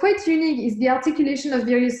 What's quite unique is the articulation of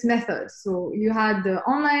various methods. So you had the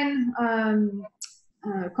online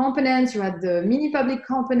components, you had the mini-public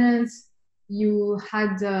components, you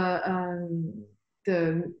had the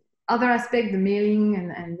other aspect, the mailing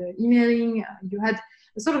and the emailing. You had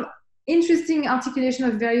a sort of interesting articulation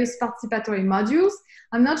of various participatory modules.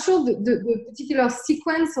 I'm not sure the particular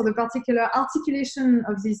sequence or the particular articulation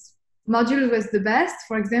of this module was the best.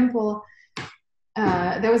 For example,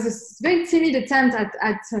 there was this very timid attempt at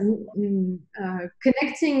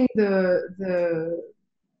connecting the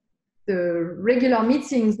regular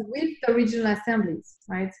meetings with the regional assemblies,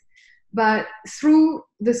 right? But through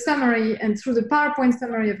the summary and through the PowerPoint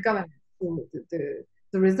summary of government. So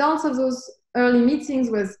the results of those early meetings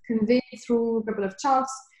was conveyed through a couple of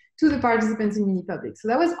charts to the participants in mini-public. So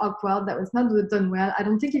that was awkward, that was not done well. I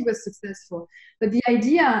don't think it was successful. But the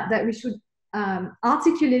idea that we should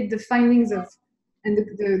articulate the findings of and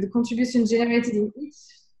the contribution generated in each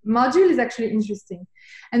module is actually interesting.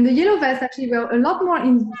 And the Yellow Vests actually were a lot more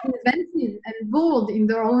inventive and bold in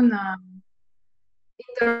their own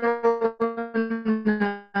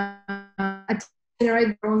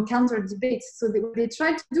generate their own counter debates. So what they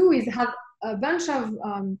tried to do is have a bunch of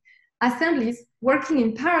assemblies working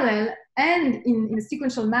in parallel and in a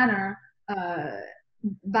sequential manner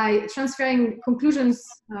by transferring conclusions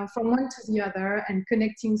from one to the other and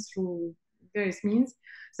connecting through various means.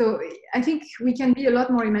 So I think we can be a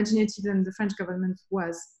lot more imaginative than the French government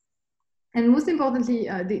was. And most importantly,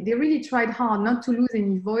 they really tried hard not to lose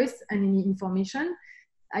any voice and any information.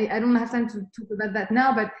 I don't have time to talk about that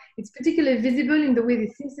now, but it's particularly visible in the way they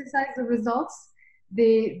synthesize the results.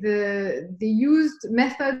 They used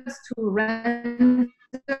methods to render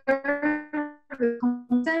the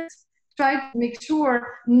content, try to make sure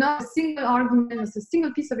not a single argument, not a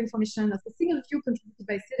single piece of information, not a single view contributed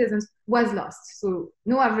by citizens was lost. So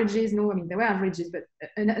no averages, I mean, there were averages, but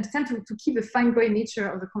an attempt to keep the fine-grained nature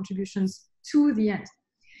of the contributions to the end.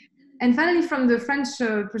 And finally, from the French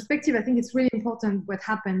perspective, I think it's really important what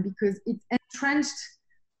happened because it entrenched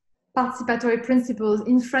participatory principles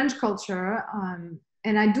in French culture.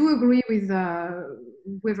 And I do agree with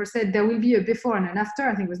whoever said there will be a before and an after.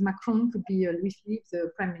 I think it was Macron, could be Louis Philippe, the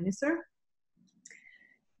prime minister.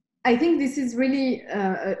 I think this is really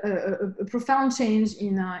a profound change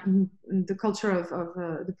in the culture of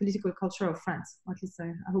the political culture of France. At least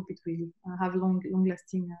I hope it will have a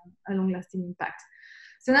long-lasting impact.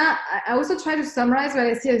 So now I also try to summarize what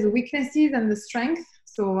I see as the weaknesses and the strength.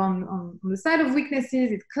 So on the side of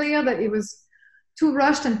weaknesses, it's clear that it was too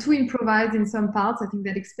rushed and too improvised in some parts. I think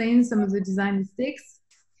that explains some of the design mistakes,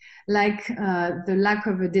 like the lack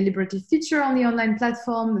of a deliberative feature on the online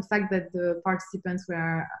platform, the fact that the participants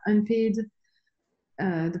were unpaid,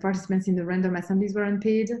 the participants in the random assemblies were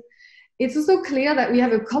unpaid. It's also clear that we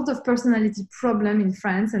have a cult of personality problem in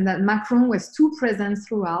France and that Macron was too present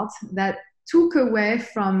throughout, that took away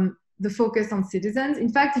from the focus on citizens. In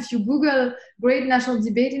fact, if you Google Great National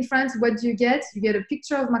Debate in France, what do you get? You get a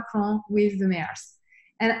picture of Macron with the mayors.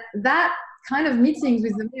 And that kind of meetings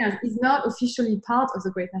with the mayors is not officially part of the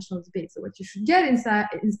Great National Debate. So what you should get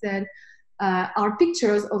instead are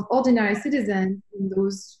pictures of ordinary citizens in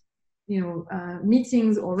those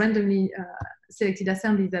meetings or randomly selected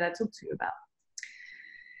assemblies that I talked to you about.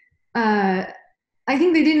 I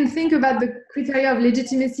think they didn't think about the criteria of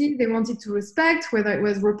legitimacy they wanted to respect, whether it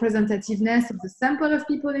was representativeness of the sample of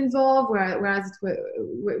people involved,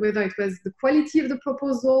 whether it was the quality of the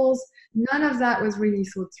proposals. None of that was really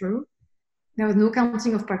thought through. There was no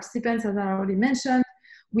counting of participants, as I already mentioned.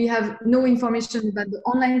 We have no information about the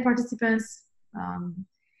online participants.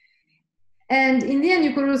 And in the end,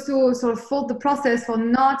 you could also sort of fault the process for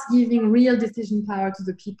not giving real decision power to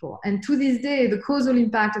the people. And to this day, the causal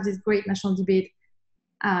impact of this Great National Debate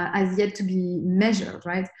has yet to be measured,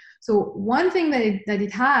 right? So one thing that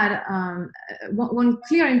it had, one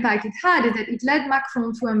clear impact it had is that it led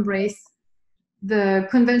Macron to embrace the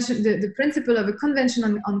convention, the principle of a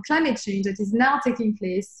convention on climate change that is now taking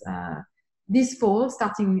place this fall,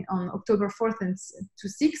 starting on October 4th to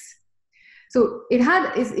 6th. So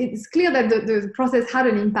it's clear that the process had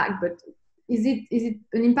an impact, but is it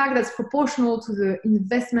an impact that's proportional to the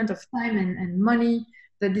investment of time and money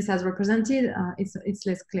that this has represented? It's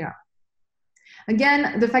less clear.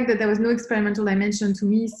 Again, the fact that there was no experimental dimension to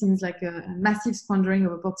me seems like a massive squandering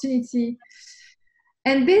of opportunity.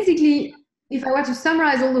 And basically, if I were to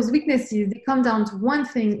summarize all those weaknesses, they come down to one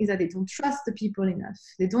thing, is that they don't trust the people enough.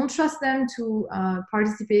 They don't trust them to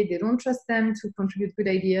participate. They don't trust them to contribute good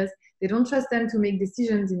ideas. They don't trust them to make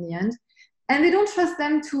decisions in the end. And they don't trust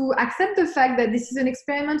them to accept the fact that this is an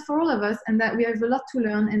experiment for all of us and that we have a lot to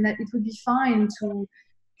learn and that it would be fine to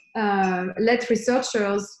let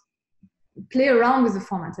researchers play around with the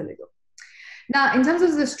format a little. Now, in terms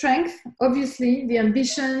of the strength, obviously, the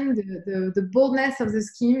ambition, the boldness of the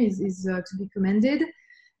scheme is to be commended.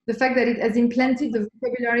 The fact that it has implanted the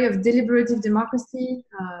vocabulary of deliberative democracy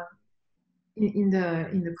in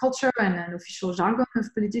the culture and an official jargon of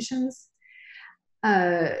politicians.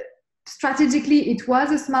 Strategically, it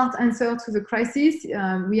was a smart answer to the crisis.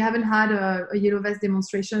 We haven't had a yellow vest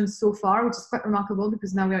demonstration so far, which is quite remarkable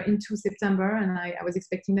because now we are into September and I was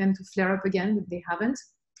expecting them to flare up again, but they haven't.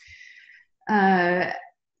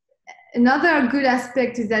 Another good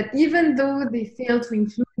aspect is that even though they failed to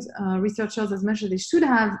include researchers as much as they should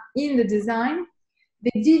have in the design,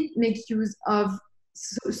 they did make use of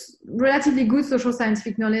relatively good social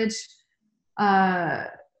scientific knowledge on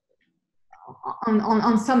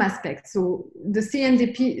some aspects. So the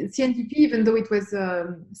CNDP, even though it was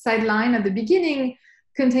sidelined at the beginning,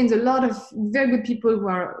 contains a lot of very good people who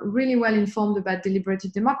are really well informed about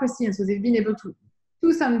deliberative democracy, and so they've been able to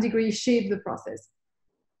some degree, shape the process.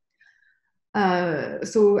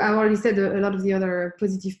 So I already said a lot of the other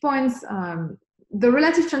positive points. The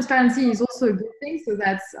relative transparency is also a good thing, so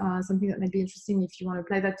that's something that might be interesting if you want to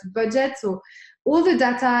apply that to budget. So all the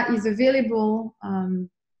data is available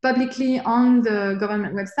publicly on the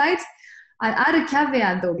government website. I'll add a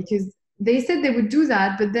caveat though, because they said they would do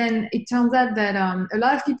that, but then it turns out that a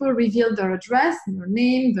lot of people revealed their address, their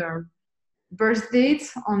name, their birth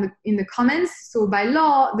date in the comments. So by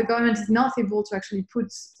law, the government is not able to actually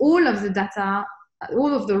put all of the data,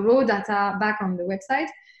 all of the raw data back on the website.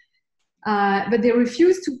 But they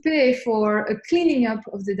refuse to pay for a cleaning up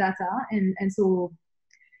of the data. And so,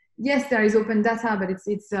 yes, there is open data, but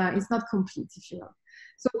it's not complete, if you will.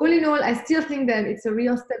 So all in all, I still think that it's a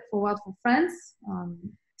real step forward for France,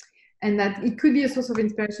 and that it could be a source of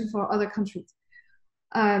inspiration for other countries.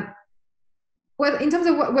 Well, in terms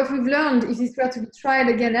of what we've learned, if this were to be tried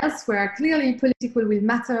again elsewhere, clearly political will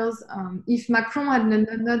matters. If Macron had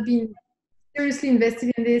not been seriously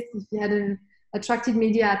invested in this, if he hadn't attracted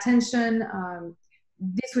media attention,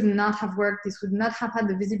 this would not have worked. This would not have had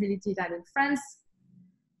the visibility that in France.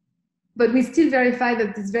 But we still verify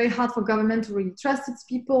that it's very hard for government to really trust its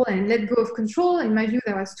people and let go of control. In my view,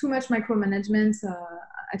 there was too much micromanagement,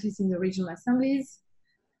 at least in the regional assemblies.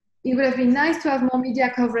 It would have been nice to have more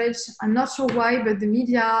media coverage. I'm not sure why, but the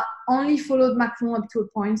media only followed Macron up to a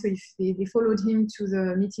point. So if they followed him to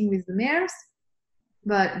the meeting with the mayors,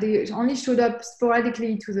 but they only showed up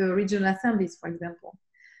sporadically to the regional assemblies, for example.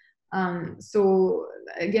 So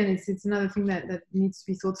again, it's another thing that needs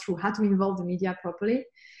to be thought through, how to involve the media properly.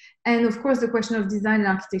 And of course, the question of design and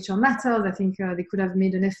architecture matters. I think they could have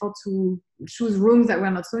made an effort to choose rooms that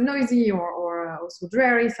were not so noisy or also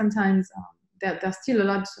dreary sometimes. There's still a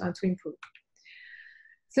lot to improve.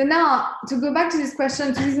 So now, to go back to this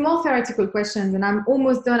question, to these more theoretical questions, and I'm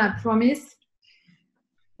almost done, I promise.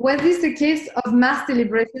 Was this a case of mass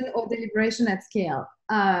deliberation or deliberation at scale?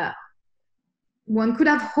 One could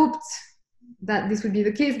have hoped that this would be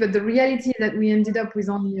the case, but the reality is that we ended up with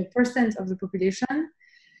only 1% of the population,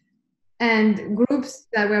 and groups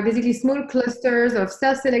that were basically small clusters of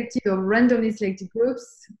self-selected or randomly selected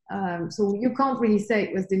groups. So you can't really say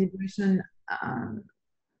it was deliberation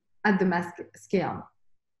at the mass scale.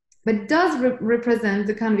 But it does represent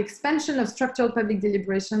the kind of expansion of structural public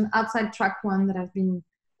deliberation outside track one that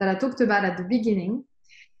I talked about at the beginning.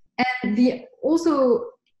 And the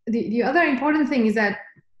other important thing is that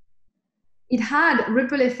it had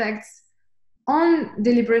ripple effects on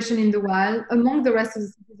deliberation in the wild among the rest of the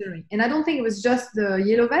citizenry. And I don't think it was just the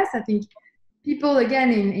yellow vest. I think people,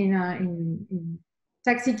 again, in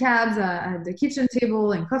taxi cabs, at the kitchen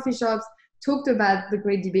table, and coffee shops, talked about the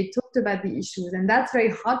great debate, talked about the issues. And that's very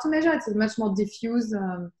hard to measure. It's a much more diffuse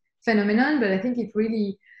phenomenon, but I think it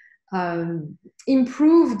really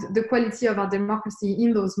improved the quality of our democracy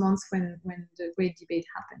in those months when the great debate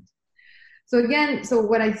happened. So again,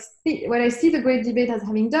 what I see the great debate as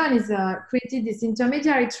having done is created this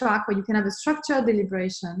intermediary track where you can have a structured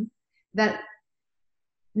deliberation that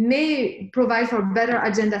may provide for better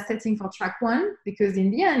agenda setting for track 1, because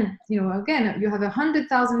in the end, again, you have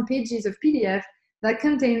 100,000 pages of PDF that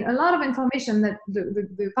contain a lot of information that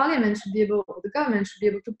the parliament should be able, the government should be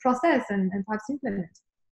able to process and perhaps implement.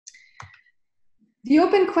 The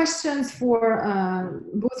open questions for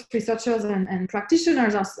both researchers and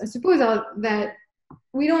practitioners, I suppose, are that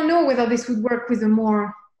we don't know whether this would work with a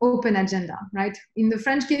more open agenda, right? In the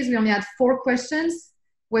French case, we only had 4 questions.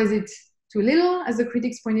 Was it too little, as the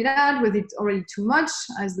critics pointed out? Was it already too much,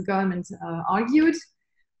 as the government argued?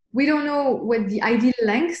 We don't know what the ideal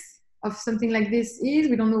length of something like this is.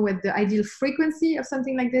 We don't know what the ideal frequency of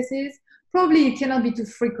something like this is. Probably it cannot be too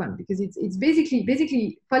frequent, because it's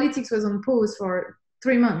basically politics was on pause for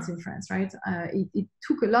 3 months in France, right? It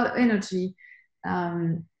took a lot of energy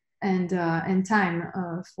and time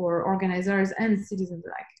for organizers and citizens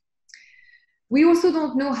alike. We also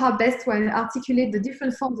don't know how best to articulate the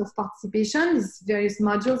different forms of participation, these various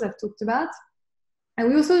modules I've talked about. And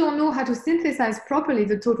we also don't know how to synthesize properly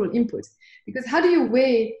the total input, because how do you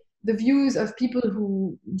weigh the views of people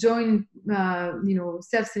who join,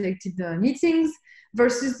 self-selected meetings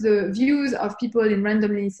versus the views of people in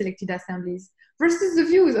randomly selected assemblies versus the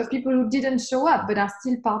views of people who didn't show up but are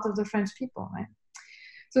still part of the French people, right?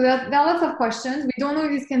 So there are lots of questions. We don't know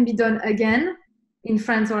if this can be done again in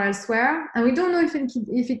France or elsewhere, and we don't know if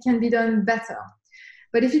it can be done better.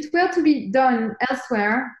 But if it were to be done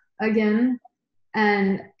elsewhere again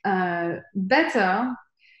and better,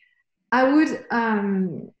 I would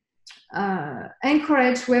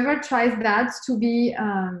encourage whoever tries that to be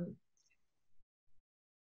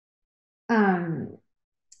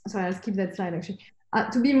sorry, I'll skip that slide actually.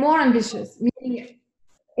 To be more ambitious, meaning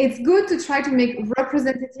it's good to try to make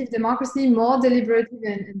representative democracy more deliberative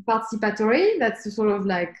and participatory. That's the sort of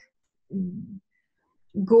like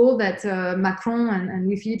goal that Macron and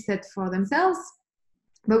Louis Philippe set for themselves.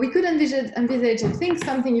 But we could envisage, I think,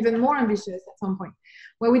 something even more ambitious at some point,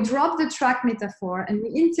 where we drop the track metaphor and we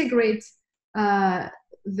integrate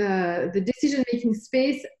the decision-making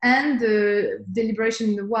space and the deliberation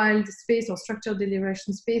in the wild space or structured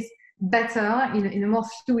deliberation space better in a more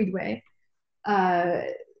fluid way.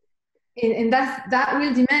 And that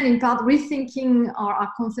will demand, in part, rethinking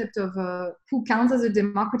our concept of who counts as a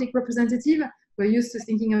democratic representative. We're used to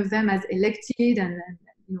thinking of them as elected and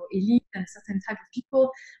elite and certain type of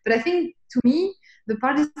people. But I think, to me, the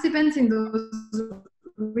participants in those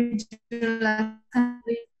regional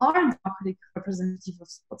assemblies are democratic representative of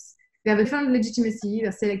sorts. They have a different legitimacy,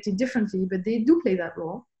 they're selected differently, but they do play that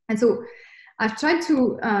role. And so I've tried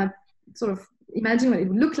to sort of imagine what it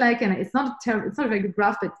would look like, and it's not a very good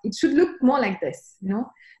graph, but it should look more like this,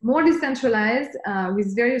 more decentralized,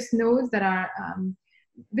 with various nodes that are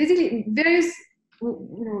basically various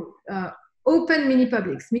open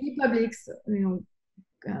mini-publics,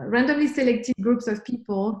 randomly selected groups of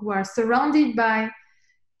people who are surrounded by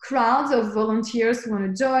crowds of volunteers who want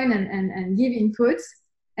to join and give input,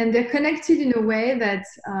 and they're connected in a way that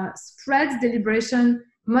spreads deliberation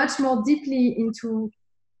much more deeply into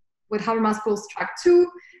what Habermas calls track 2,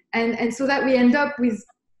 and so that we end up with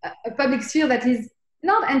a public sphere that is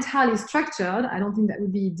not entirely structured. I don't think that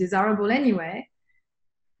would be desirable anyway,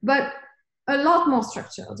 but a lot more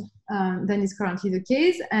structured than is currently the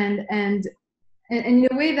case, and in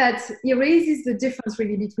a way that erases the difference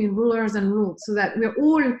really between rulers and ruled, so that we're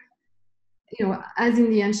all, as in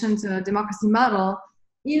the ancient democracy model,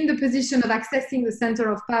 in the position of accessing the center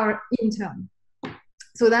of power in turn.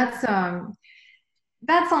 So that's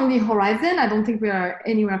on the horizon. I don't think we are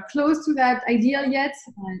anywhere close to that ideal yet,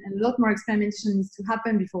 and a lot more experimentation needs to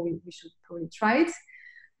happen before we should probably try it.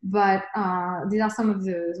 But these are some of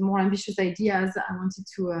the more ambitious ideas I wanted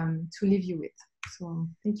to leave you with. So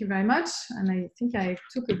thank you very much. And I think I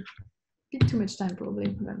took a bit too much time probably.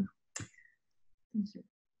 But thank you.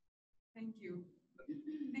 Thank you.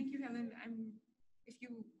 Thank you, Helen. If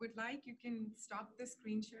you would like, you can stop the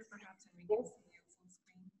screen share perhaps, and we can see you full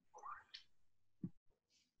screen.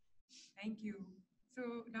 Thank you.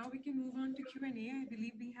 So now we can move on to Q&A. I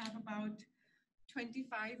believe we have about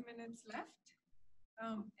 25 minutes left.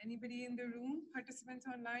 Anybody in the room, participants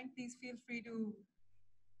online, please feel free to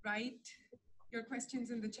write your questions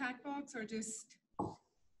in the chat box, or just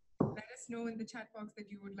let us know in the chat box that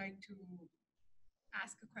you would like to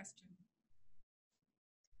ask a question.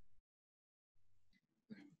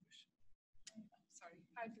 Sorry,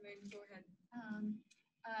 Helene, go ahead.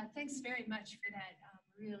 Thanks very much for that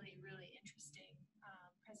really, really interesting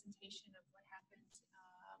presentation of what happened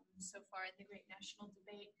so far in the Great National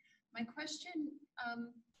Debate. My question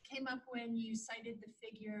came up when you cited the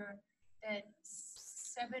figure that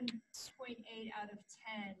 7.8 out of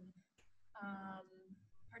 10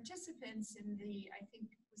 participants in the, I think,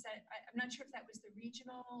 was that, I'm not sure if that was the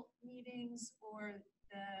regional meetings or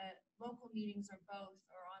the local meetings or both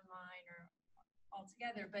or online or all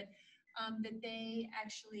together, but that they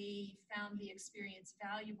actually found the experience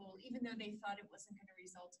valuable, even though they thought it wasn't going to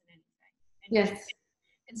result in anything. Yes.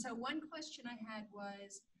 And so one question I had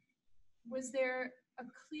was there a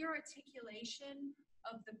clear articulation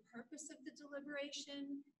of the purpose of the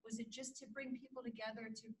deliberation? Was it just to bring people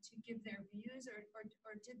together to give their views, or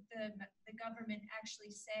did the government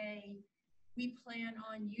actually say, we plan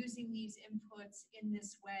on using these inputs in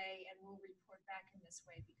this way and we'll report back in this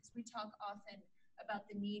way? Because we talk often about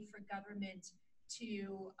the need for government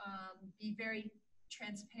to be very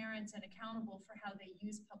transparent and accountable for how they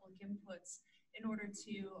use public inputs in order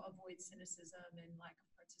to avoid cynicism and lack of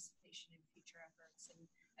participation in future efforts,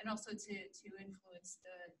 and also to influence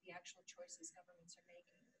the actual choices governments are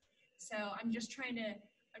making. So I'm just trying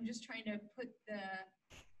to put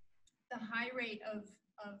the high rate of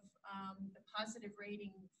the positive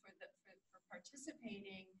rating for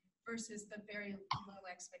participating versus the very low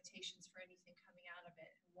expectations for anything coming out of it,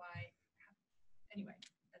 and why. Anyway,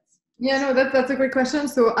 that's. Yeah, no, that's a great question.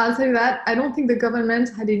 So I'll tell you that I don't think the government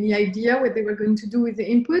had any idea what they were going to do with the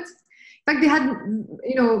input. In fact, they had,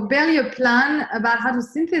 barely a plan about how to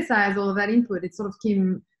synthesize all of that input. It sort of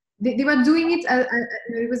came. They were doing it.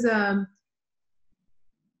 It was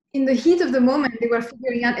in the heat of the moment. They were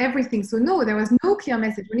figuring out everything. So no, there was no clear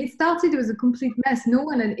message. When it started, it was a complete mess. No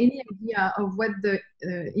one had any idea of what the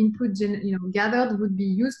input gathered would be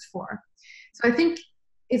used for. So I think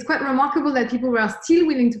it's quite remarkable that people were still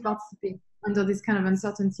willing to participate under this kind of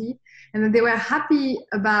uncertainty, and that they were happy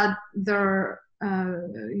about their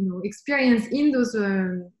experience in those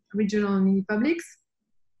regional mini-publics,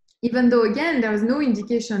 even though, again, there was no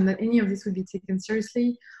indication that any of this would be taken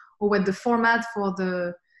seriously, or what the format for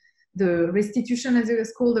the restitution, as it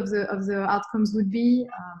was called, of the outcomes would be.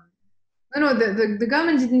 The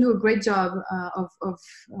government didn't do a great job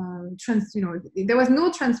there was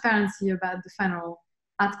no transparency about the final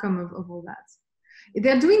outcome of all that.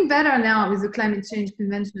 They're doing better now with the climate change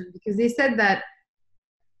convention, because they said that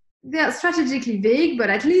they're strategically vague,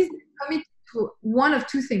 but at least commit to one of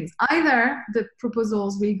two things. Either the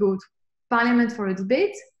proposals will go to Parliament for a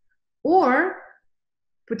debate, or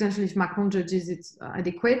potentially, if Macron judges it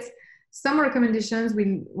adequate, some recommendations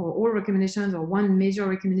or all recommendations, or one major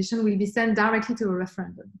recommendation, will be sent directly to a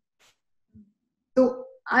referendum. So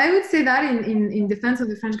I would say that in defense of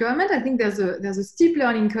the French government, I think there's a steep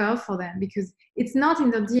learning curve for them, because it's not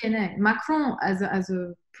in their DNA. Macron, as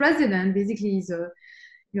a president, basically is a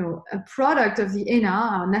product of the ENA,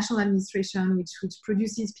 our national administration, which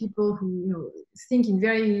produces people who think in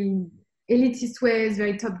very elitist ways,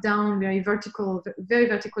 very top-down, very vertical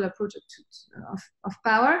approach of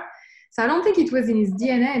power. So I don't think it was in his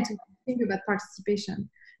DNA to think about participation.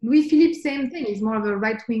 Louis Philippe, same thing. He's more of a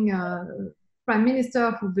right-wing prime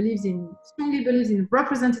minister who strongly believes in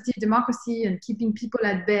representative democracy and keeping people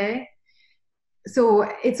at bay. So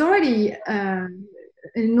it's already an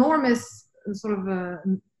enormous sort of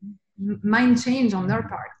mind change on their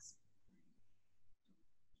part.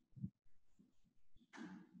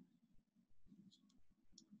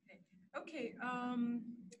 Okay,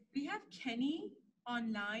 we have Kenny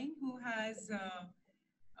online who has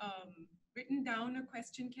written down a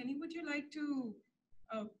question. Kenny, would you like to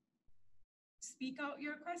speak out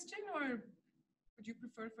your question, or would you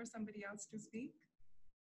prefer for somebody else to speak?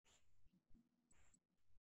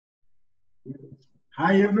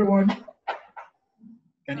 Hi, everyone.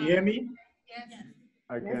 Can you hear me? Yes.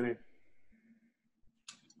 Hi, Kenny.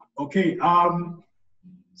 Okay,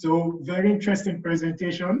 so very interesting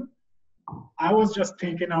presentation. I was just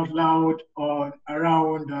thinking out loud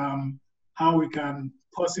around how we can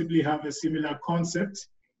possibly have a similar concept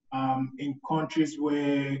in countries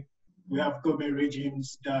where we have government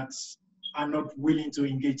regimes that are not willing to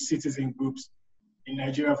engage citizen groups. In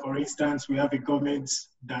Nigeria, for instance, we have a government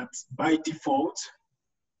that by default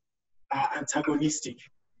are antagonistic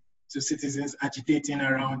to citizens agitating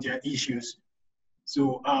around their issues.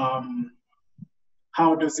 So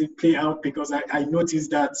how does it play out? Because I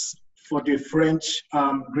noticed that for the French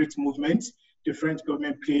Great Movement, the French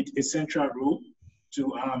government played a central role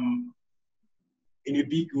to, in a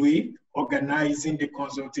big way, organizing the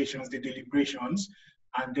consultations, the deliberations,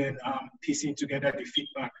 and then piecing together the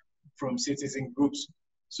feedback from citizen groups.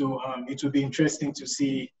 So it will be interesting to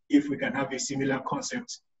see if we can have a similar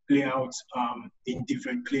concept play out in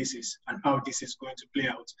different places, and how this is going to play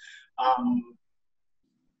out.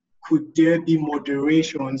 Could there be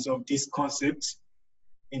moderations of this concept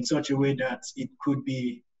in such a way that it could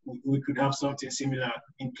be, we could have something similar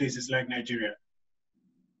in places like Nigeria?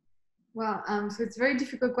 Well, so it's a very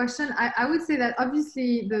difficult question. I would say that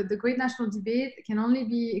obviously the great national debate can only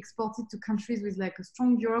be exported to countries with like a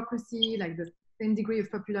strong bureaucracy, like the same degree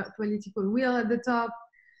of popular political will at the top.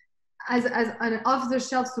 As an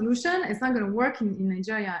off-the-shelf solution, it's not going to work in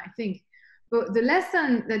Nigeria, I think. But the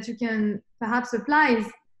lesson that you can perhaps apply is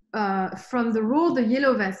from the role the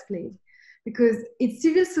yellow vest played, because it's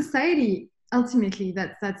civil society ultimately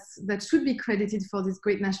that should be credited for this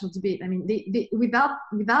great national debate. I mean, they without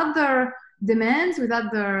their demands,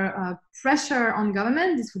 without their pressure on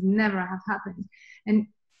government, this would never have happened. And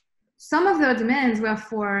some of their demands were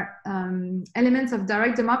for elements of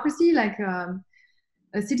direct democracy, like a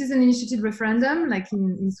citizen initiated referendum, like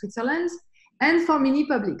in Switzerland, and for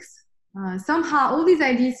mini-publics. Somehow all these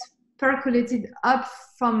ideas percolated up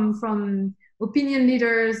from opinion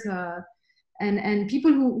leaders and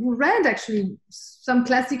people who read actually some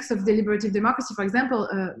classics of deliberative democracy. For example,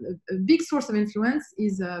 a big source of influence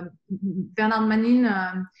is Bernard Manin,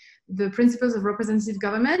 The Principles of Representative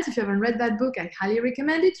Government. If you haven't read that book, I highly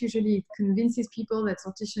recommend it. Usually it convinces people that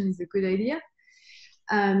sortition is a good idea.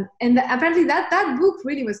 And apparently that book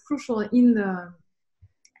really was crucial in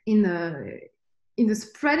the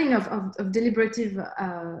spreading of deliberative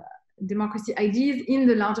democracy ideas in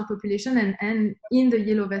the larger population and in the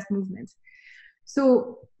yellow vest movement.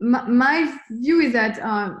 So my view is that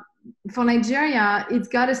for Nigeria, it's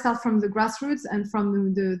got to start from the grassroots and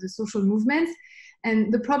from the social movements.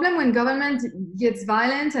 And the problem when government gets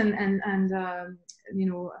violent and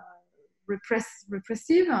repressive,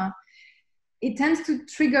 it tends to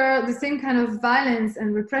trigger the same kind of violence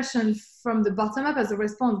and repression from the bottom up as a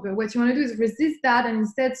response. But what you want to do is resist that and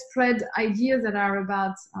instead spread ideas that are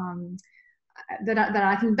about that are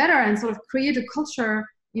I think better, and sort of create a culture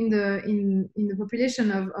in the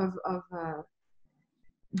population of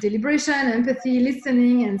deliberation, empathy,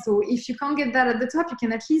 listening. And so if you can't get that at the top, you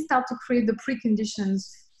can at least start to create the preconditions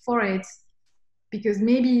for it, because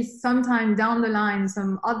maybe sometime down the line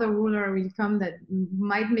some other ruler will come that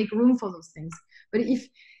might make room for those things. But if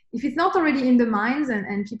it's not already in the minds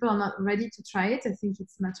and people are not ready to try it, I think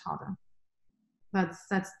it's much harder.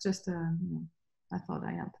 That's just a thought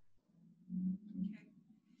I had.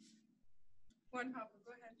 One Hopper,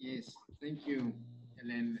 go ahead. Yes, thank you,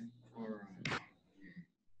 Helene, for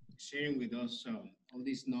sharing with us all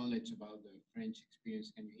this knowledge about the French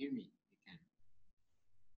experience. Can you hear me? You can.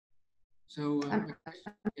 So, can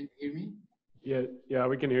you hear me? Yeah,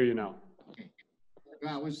 we can hear you now. Okay.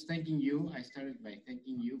 Well, I was thanking you. I started by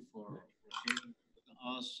thanking you for sharing with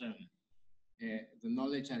us the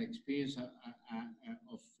knowledge and experience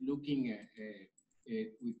of looking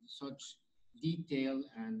with such detail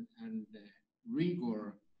and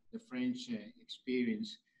rigor the French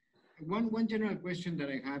experience. One general question that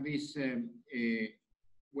I have is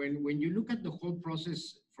when you look at the whole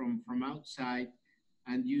process from outside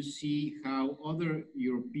and you see how other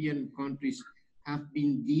European countries have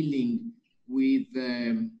been dealing with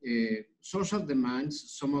social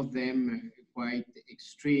demands, some of them quite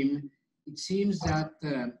extreme, it seems that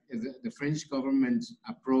the French government's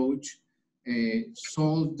approach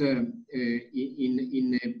solved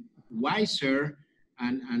in a wiser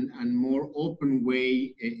and more open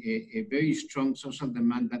way a very strong social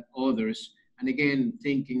demand than others. And again,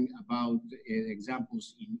 thinking about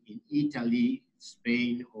examples in Italy,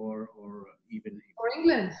 Spain, or even or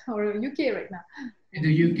England or UK right now. In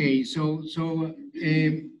the UK. So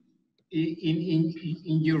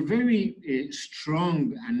in your very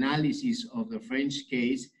strong analysis of the French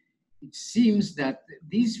case, it seems that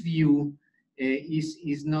this view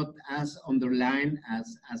is not as underlined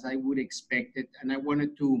as I would expect it. And I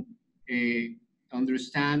wanted to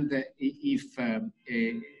understand if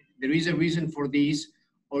there is a reason for this,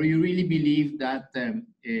 or you really believe that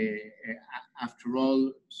after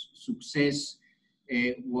all, success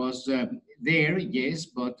was there, yes,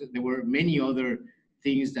 but there were many other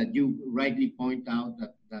things that you rightly point out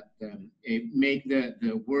that make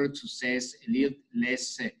the word success a little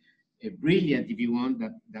less brilliant, if you want,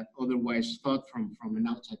 that otherwise thought from an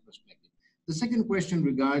outside perspective. The second question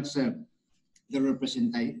regards the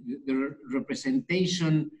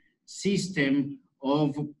representation system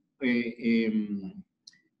of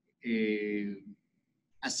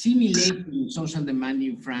assimilating social demand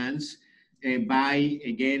in France by,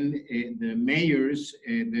 again, the mayors,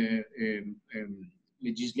 the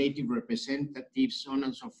legislative representatives, so on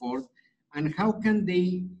and so forth, and how can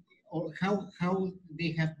they, or how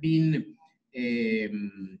they have been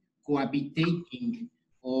cohabitating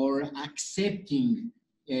or accepting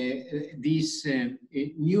this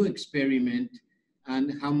new experiment,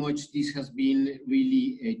 and how much this has been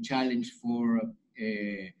really a challenge for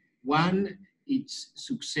one, its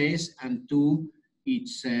success and to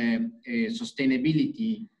its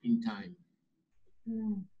sustainability in time.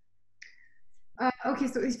 Okay,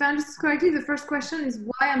 so if I understood correctly, the first question is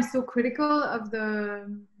why I'm so critical of the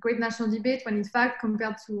Great National Debate when in fact,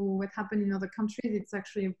 compared to what happened in other countries, it's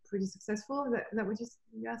actually pretty successful. Is that what you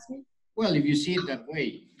asked me? Well, if you see it that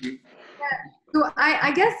way. Yeah. So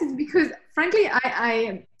I guess it's because, frankly,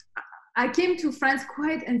 I came to France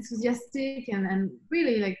quite enthusiastic and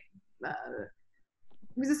really like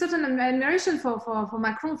with a certain admiration for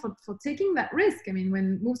Macron for taking that risk. I mean,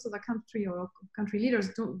 when most of the country leaders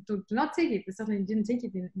do not take it, they certainly didn't take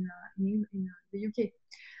it in the UK.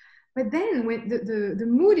 But then when the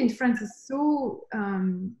mood in France is so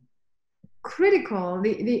critical,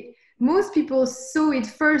 most people saw it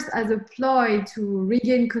first as a ploy to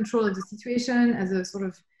regain control of the situation, as a sort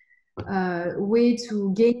of way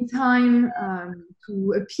to gain time,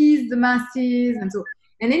 to appease the masses, and so.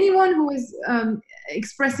 And anyone who was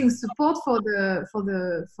expressing support for the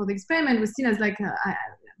experiment was seen as like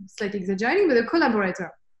slightly exaggerating, but a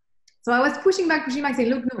collaborator. So I was pushing back, saying,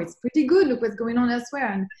 "Look, no, it's pretty good. Look what's going on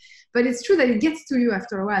elsewhere." But it's true that it gets to you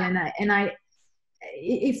after a while,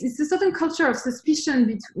 it's a certain culture of suspicion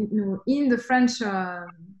between, in the French. I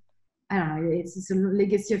don't know. It's a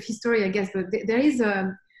legacy of history, I guess, but there is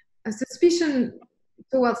a suspicion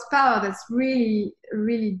towards power that's really,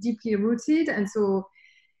 really deeply rooted, and so.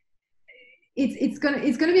 It's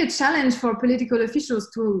gonna be a challenge for political officials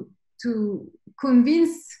to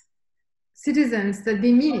convince citizens that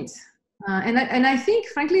they mean it, and I think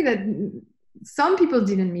frankly that some people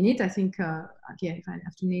didn't mean it. I think okay, if I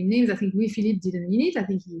have to name names, I think Louis Philippe didn't mean it. I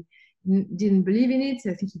think he didn't believe in it.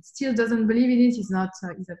 I think he still doesn't believe in it. He's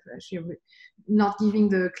actually not giving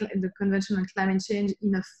the Convention on Climate Change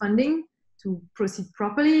enough funding to proceed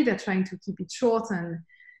properly. They're trying to keep it short and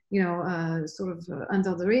sort of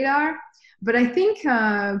under the radar. But I think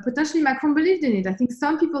potentially Macron believed in it. I think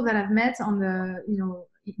some people that I've met on the, in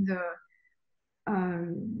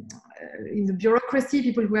the bureaucracy,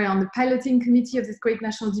 people who were on the piloting committee of this Great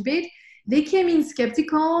National Debate, they came in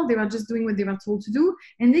skeptical. They were just doing what they were told to do,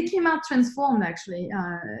 and they came out transformed. Actually,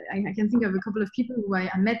 I can think of a couple of people who I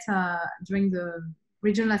met during the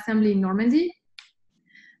regional assembly in Normandy.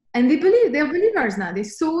 And they're believers now. They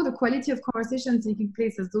saw the quality of conversation taking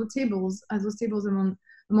place as those tables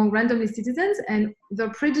among randomly citizens, and the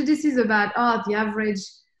prejudices about the average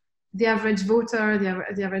voter,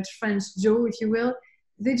 the average French Joe, if you will,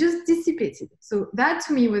 they just dissipated. So that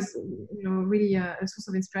to me was really a source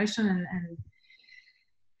of inspiration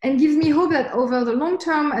and gives me hope that over the long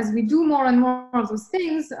term, as we do more and more of those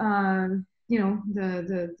things,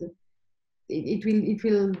 it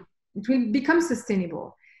will become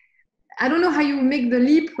sustainable. I don't know how you make the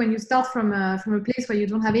leap when you start from a place where you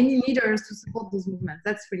don't have any leaders to support those movements.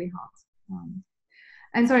 That's really hard.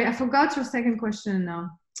 And sorry, I forgot your second question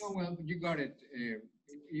now. Oh, well, you got it.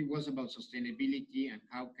 It was about sustainability and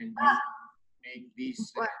how can you make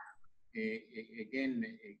this again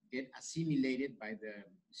get assimilated by the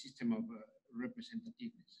system of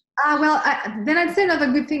representativeness. Well, then I'd say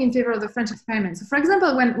another good thing in favor of the French experiment. So, for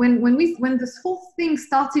example, when this whole thing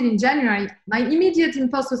started in January, my immediate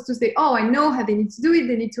impulse was to say, "Oh, I know how they need to do it.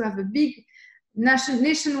 They need to have a big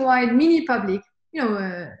nationwide mini public,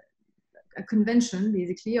 a convention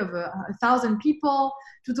basically of 1,000 people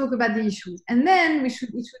to talk about the issues, and then it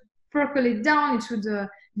should percolate down. It should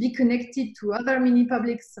be connected to other mini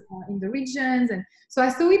publics in the regions." And so I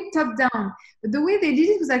saw it top down, but the way they did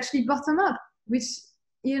it was actually bottom up, which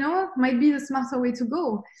might be the smarter way to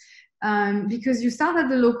go, because you start at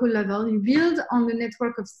the local level, you build on the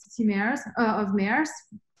network of city mayors,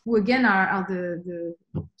 who again are the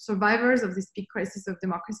survivors of this big crisis of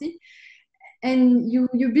democracy, and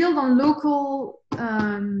you build on local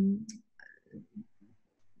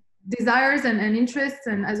desires and interests,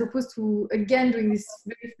 and as opposed to again doing this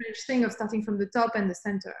very French thing of starting from the top and the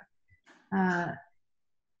center.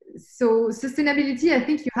 So sustainability, I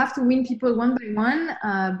think you have to win people one by one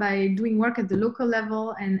by doing work at the local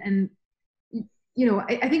level, and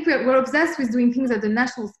I think we're obsessed with doing things at the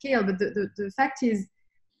national scale, but the fact is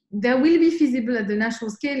there will be feasible at the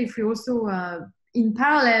national scale if we also in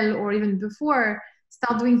parallel or even before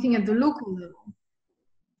start doing things at the local level,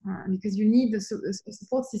 because you need the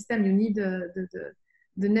support system, you need the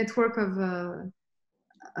network of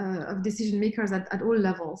decision makers at all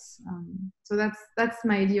levels. So that's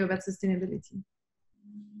my idea about sustainability.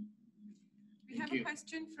 We have a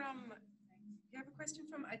question from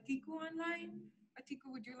Atiku online.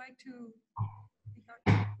 Atiku, would you like to speak out?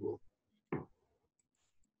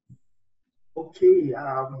 Okay,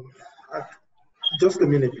 just a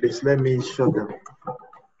minute, please. Let me shut them.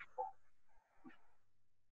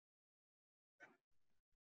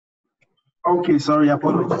 Okay, sorry,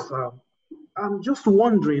 apologies. I'm just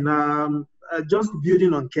wondering, just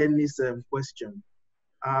building on Kenny's question.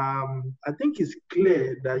 I think it's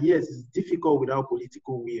clear that yes, it's difficult without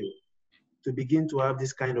political will to begin to have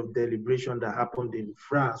this kind of deliberation that happened in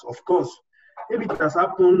France. Of course, maybe it has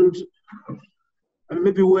happened, and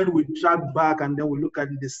maybe when we track back and then we look at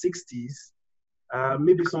the 60s,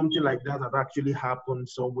 maybe something like that had actually happened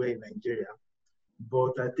somewhere in Nigeria.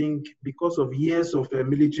 But I think because of years of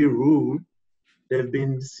military rule, there have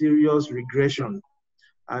been serious regression.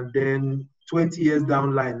 And then 20 years down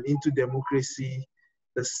the line into democracy,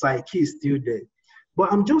 the psyche is still there.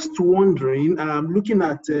 But I'm just wondering, looking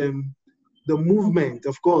at the movement,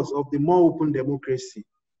 of course, of the more open democracy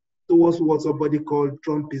towards what somebody called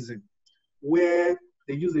Trumpism, where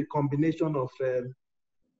they use a combination of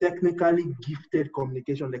technically gifted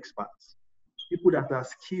communication experts, people that are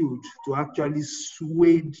skilled to actually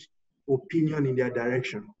sway opinion in their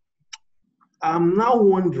direction. I'm now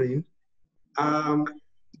wondering if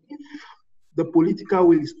the political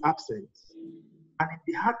will is absent, and in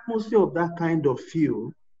the atmosphere of that kind of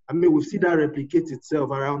field, I mean, we've seen that replicate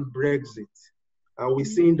itself around Brexit. We're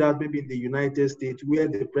seeing that maybe in the United States, where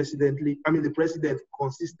the president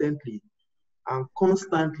consistently and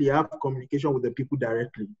constantly have communication with the people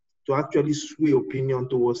directly to actually sway opinion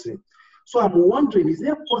towards it. So I'm wondering, is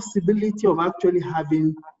there a possibility of actually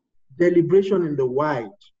having deliberation in the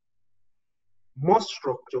wild, more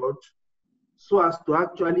structured, so as to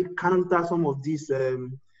actually counter some of these,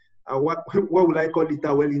 what would I call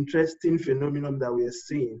it, interesting phenomenon that we are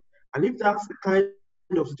seeing? And if that's the kind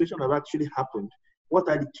of situation that actually happened, what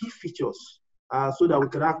are the key features so that we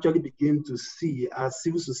can actually begin to see as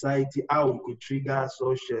civil society how we could trigger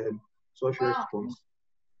such response?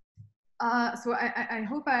 So I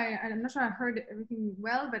hope I'm not sure I heard everything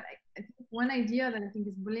well, but I think one idea that I think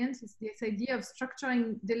is brilliant is this idea of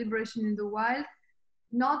structuring deliberation in the wild,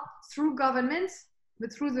 not through government,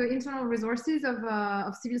 but through the internal resources of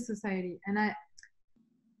civil society. And I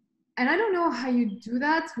don't know how you do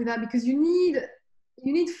that because you need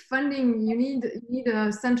funding, you need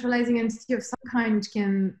a centralizing entity of some kind which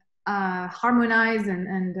can harmonize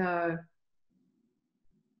and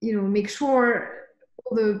make sure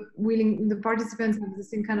all the participants have the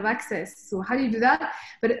same kind of access. So how do you do that?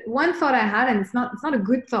 But one thought I had, and it's not a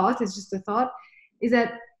good thought, it's just a thought, is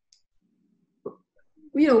that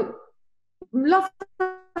lots of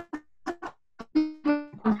people,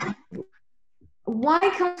 why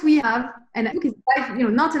can't we have, and I think it's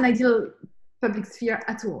not an ideal public sphere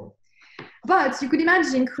at all, but you could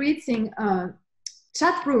imagine creating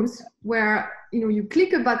chat rooms where you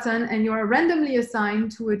click a button and you're randomly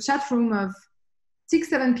assigned to a chat room of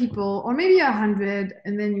 6-7 people, or maybe 100,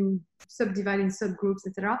 and then you subdivide in subgroups,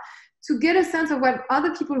 etc., to get a sense of what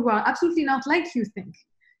other people who are absolutely not like you think.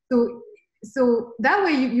 So that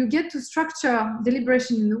way you get to structure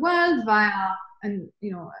deliberation in the world via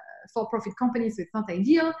for-profit company, so it's not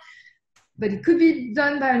ideal, but it could be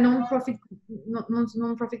done by a non-profit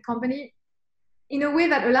company in a way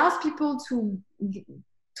that allows people to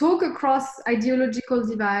talk across ideological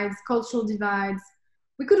divides, cultural divides.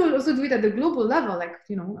 We could also do it at the global level, like,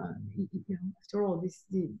 after all,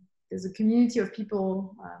 there's a community of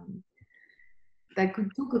people that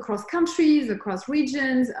could talk across countries, across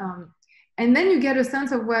regions, and then you get a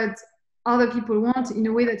sense of what other people want in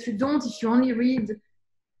a way that you don't if you only read,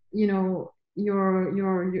 the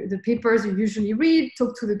papers you usually read,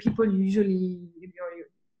 talk to the people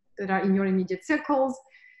that are in your immediate circles.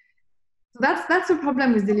 So that's the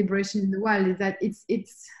problem with deliberation in the wild, is that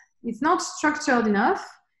it's not structured enough,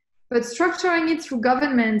 but structuring it through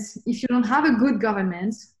government, if you don't have a good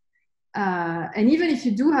government, and even if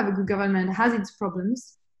you do have a good government, has its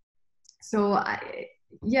problems. So I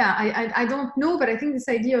don't know, but I think this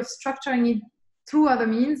idea of structuring it through other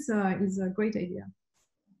means is a great idea.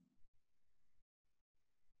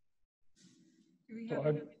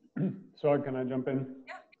 So can I jump in?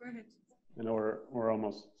 Yeah, go ahead. I know we're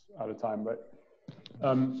almost out of time, but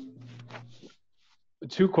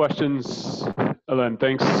two questions, Helene.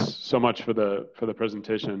 Thanks so much for the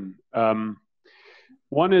presentation.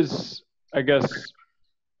 One is, I guess,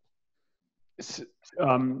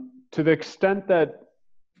 to the extent that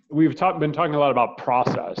we've been talking a lot about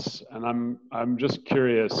process, and I'm just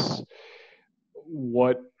curious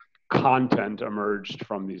what content emerged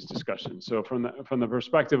from these discussions. So from the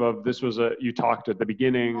perspective of you talked at the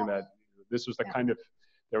beginning that this was the kind of,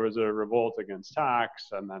 there was a revolt against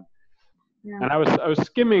tax, and then and I was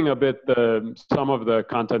skimming a bit some of the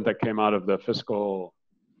content that came out of the fiscal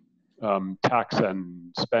tax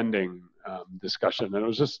and spending discussion, and it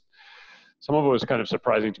was just, some of it was kind of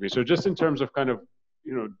surprising to me. So just in terms of kind of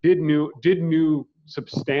did new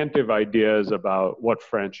substantive ideas about what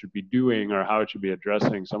France should be doing or how it should be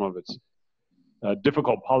addressing some of its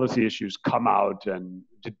difficult policy issues come out, and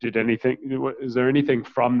is there anything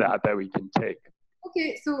from that we can take?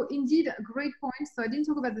 Okay, so indeed, a great point. So I didn't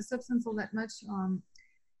talk about the substance all that much.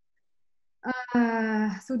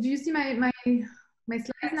 So do you see my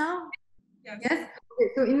slides now? Yes. Yes. Okay,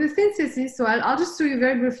 so in the synthesis, so I'll just show you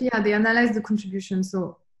very briefly how they analyze the contribution.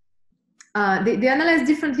 So they analyzed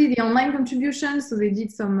differently the online contributions. So they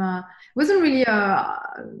did some. It wasn't really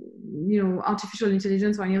artificial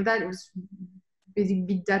intelligence or any of that. It was basic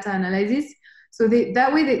big data analysis. So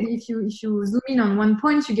that way, if you zoom in on one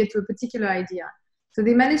point, you get to a particular idea. So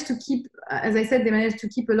they managed to keep, as I said, they managed to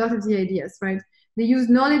keep a lot of the ideas, right? They use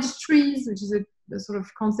knowledge trees, which is a sort of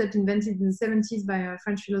concept invented in the 70s by a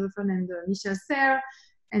French philosopher named Michel Serres.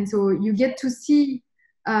 And so you get to see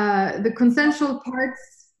the consensual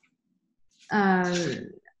parts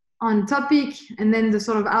on topic, and then the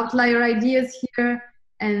sort of outlier ideas here.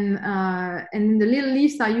 And the little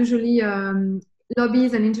leaves are usually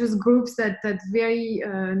lobbies and interest groups that very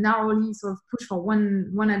narrowly sort of push for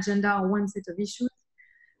one agenda or one set of issues.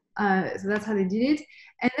 So that's how they did it.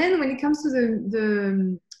 And then when it comes to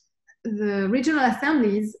the regional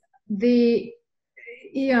assemblies, it's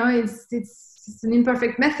an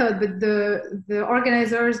imperfect method, but the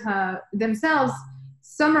organizers themselves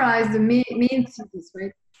summarize the main thesis,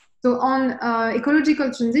 right? So on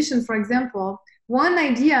ecological transition, for example, one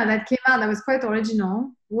idea that came out that was quite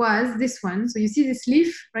original was this one. So you see this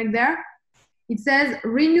leaf right there? It says,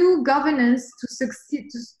 renew governance to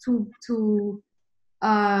succeed, to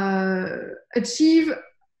achieve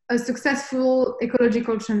a successful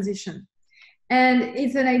ecological transition. And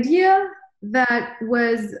it's an idea that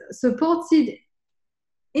was supported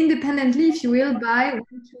independently, if you will, by 1,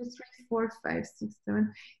 2, 3, 4, 5, 6,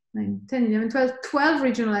 7, 9, 10, 11, 12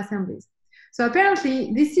 regional assemblies. So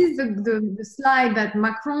apparently, this is the slide that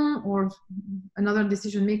Macron or another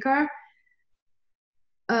decision maker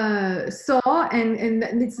saw, and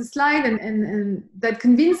it's a slide and that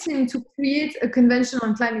convinced him to create a convention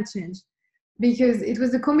on climate change, because it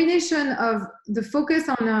was a combination of the focus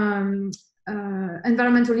on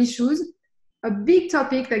environmental issues, a big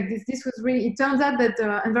topic like this. This was really, it turns out that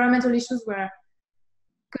environmental issues were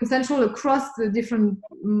consensual across the different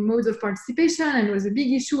modes of participation, and it was a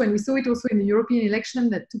big issue, and we saw it also in the European election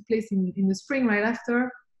that took place in the spring right after.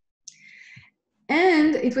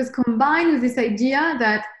 And it was combined with this idea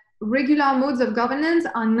that regular modes of governance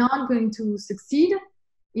are not going to succeed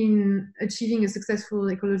in achieving a successful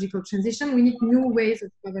ecological transition. We need new ways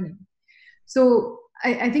of governing. So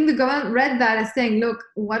I think the government read that as saying, look,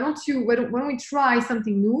 why don't we try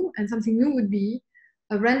something new? And something new would be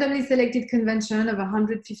a randomly selected convention of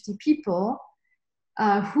 150 people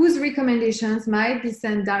whose recommendations might be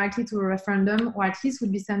sent directly to a referendum, or at least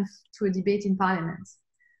would be sent to a debate in parliament.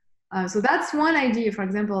 So that's one idea, for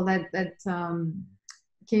example, that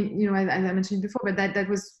came, as I mentioned before, but that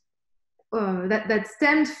was that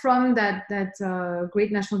stemmed from that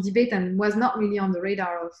great national debate and was not really on the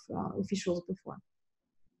radar of officials before.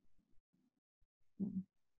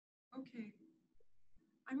 Okay.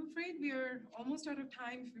 I'm afraid we're almost out of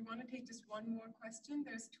time. If we want to take just one more question,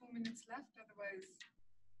 there's 2 minutes left. Otherwise,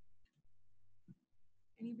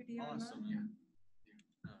 anybody else? Awesome. Yeah.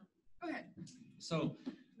 Go ahead. So,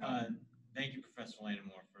 thank you, Professor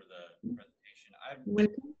Landemore, for the presentation. I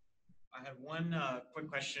have one quick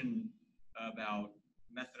question about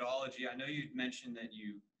methodology. I know you'd mentioned that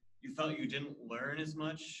you felt you didn't learn as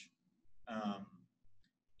much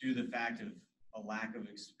due to the fact of a lack of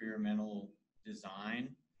experimental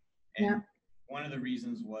design. And one of the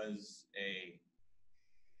reasons was a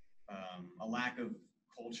lack of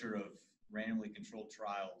culture of randomly controlled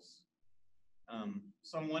trials.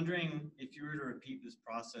 So I'm wondering, if you were to repeat this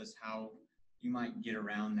process, how you might get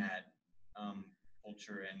around that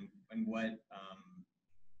culture, and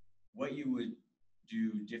what you would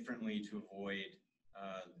do differently to avoid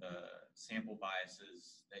the sample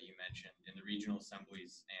biases that you mentioned in the regional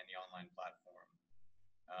assemblies and the online platform,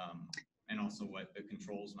 and also what the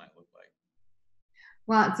controls might look like.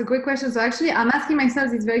 Well, it's a great question. So actually, I'm asking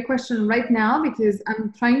myself this very question right now, because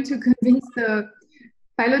I'm trying to convince the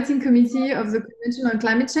piloting committee of the Convention on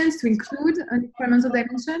Climate Change to include an experimental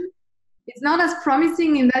dimension. It's not as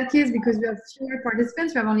promising in that case because we have fewer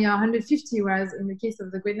participants. We have only 150, whereas in the case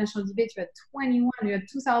of the Great National Debate, you had 21, you had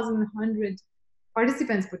 2,100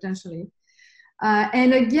 participants potentially.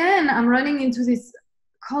 And again, I'm running into this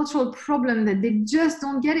cultural problem that they just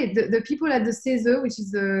don't get it. The people at the CESE, which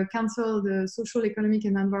is the council, the Social, Economic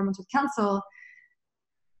and Environmental Council,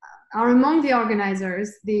 are among the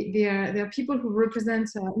organizers. They're people who represent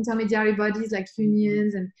intermediary bodies like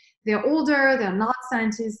unions, and they're older, they're not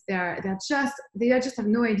scientists, they just have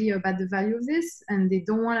no idea about the value of this, and they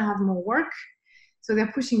don't want to have more work, so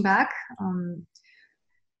they're pushing back.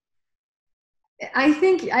 I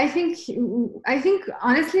think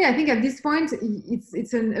honestly, I think at this point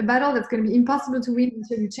it's a battle that's going to be impossible to win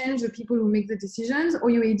until you change the people who make the decisions or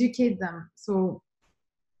you educate them. So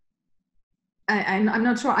I'm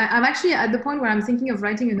not sure. I'm actually at the point where I'm thinking of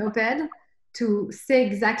writing an op-ed to say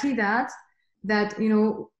exactly that you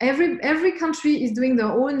know, every country is doing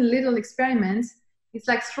their own little experiments. It's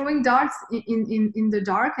like throwing darts in the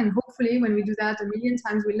dark, and hopefully when we do that a million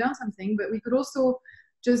times we learn something. But we could also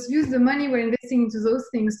just use the money we're investing into those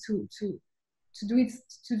things to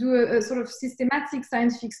do a sort of systematic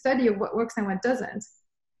scientific study of what works and what doesn't,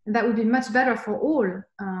 and that would be much better for all.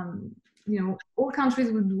 You know, all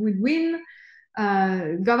countries would win.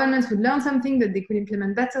 Governments would learn something that they could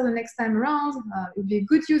implement better the next time around. It would be a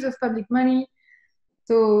good use of public money.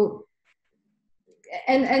 So,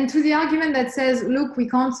 and to the argument that says, look, we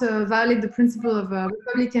can't violate the principle of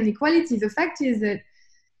Republican equality, the fact is that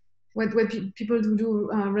what people who do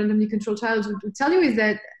randomly controlled trials would tell you is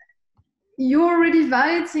that you're already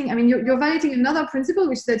violating, I mean, you're violating another principle,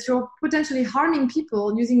 which is that you're potentially harming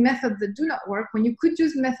people using methods that do not work when you could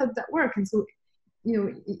use methods that work. And so, you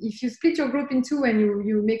know, if you split your group in two and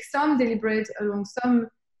you make some deliberate along some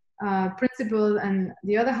principles and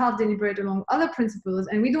the other half deliberate along other principles,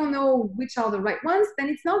 and we don't know which are the right ones, then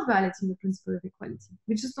it's not violating the principle of equality.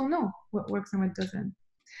 We just don't know what works and what doesn't.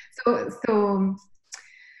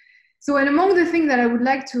 So, and among the things that I would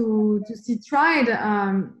like to see tried,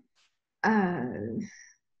 I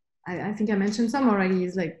think I mentioned some already,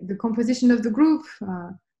 is like the composition of the group.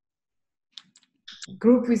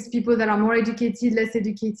 Group with people that are more educated, less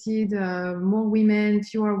educated, more women,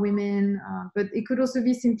 fewer women, but it could also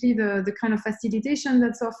be simply the kind of facilitation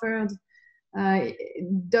that's offered.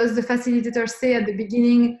 Does the facilitator say at the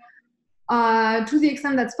beginning, to the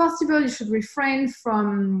extent that's possible, you should refrain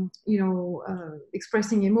from, you know,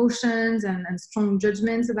 expressing emotions and strong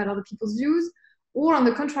judgments about other people's views, or on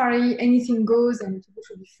the contrary, anything goes and people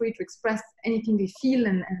should be free to express anything they feel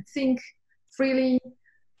and think freely.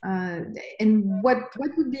 And what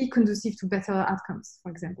would be conducive to better outcomes,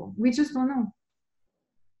 for example? We just don't know.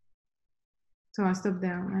 So I'll stop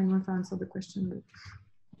there. I don't know if I answered the question. But...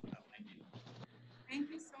 Thank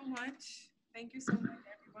you so much. Thank you so much,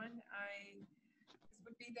 everyone. This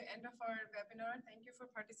would be the end of our webinar. Thank you for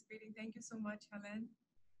participating. Thank you so much, Helene.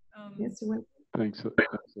 Yes, you're welcome. Thanks.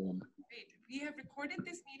 Great. We have recorded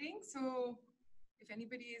this meeting, so if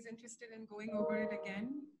anybody is interested in going over it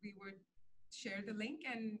again, we would share the link.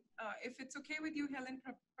 And if it's okay with you, Helene,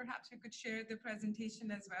 perhaps you could share the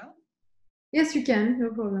presentation as well. Yes, you can. No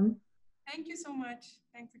problem. Thank you so much.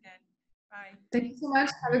 Thanks again. Bye. Thank you so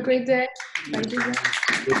much. Have a great day. Bye.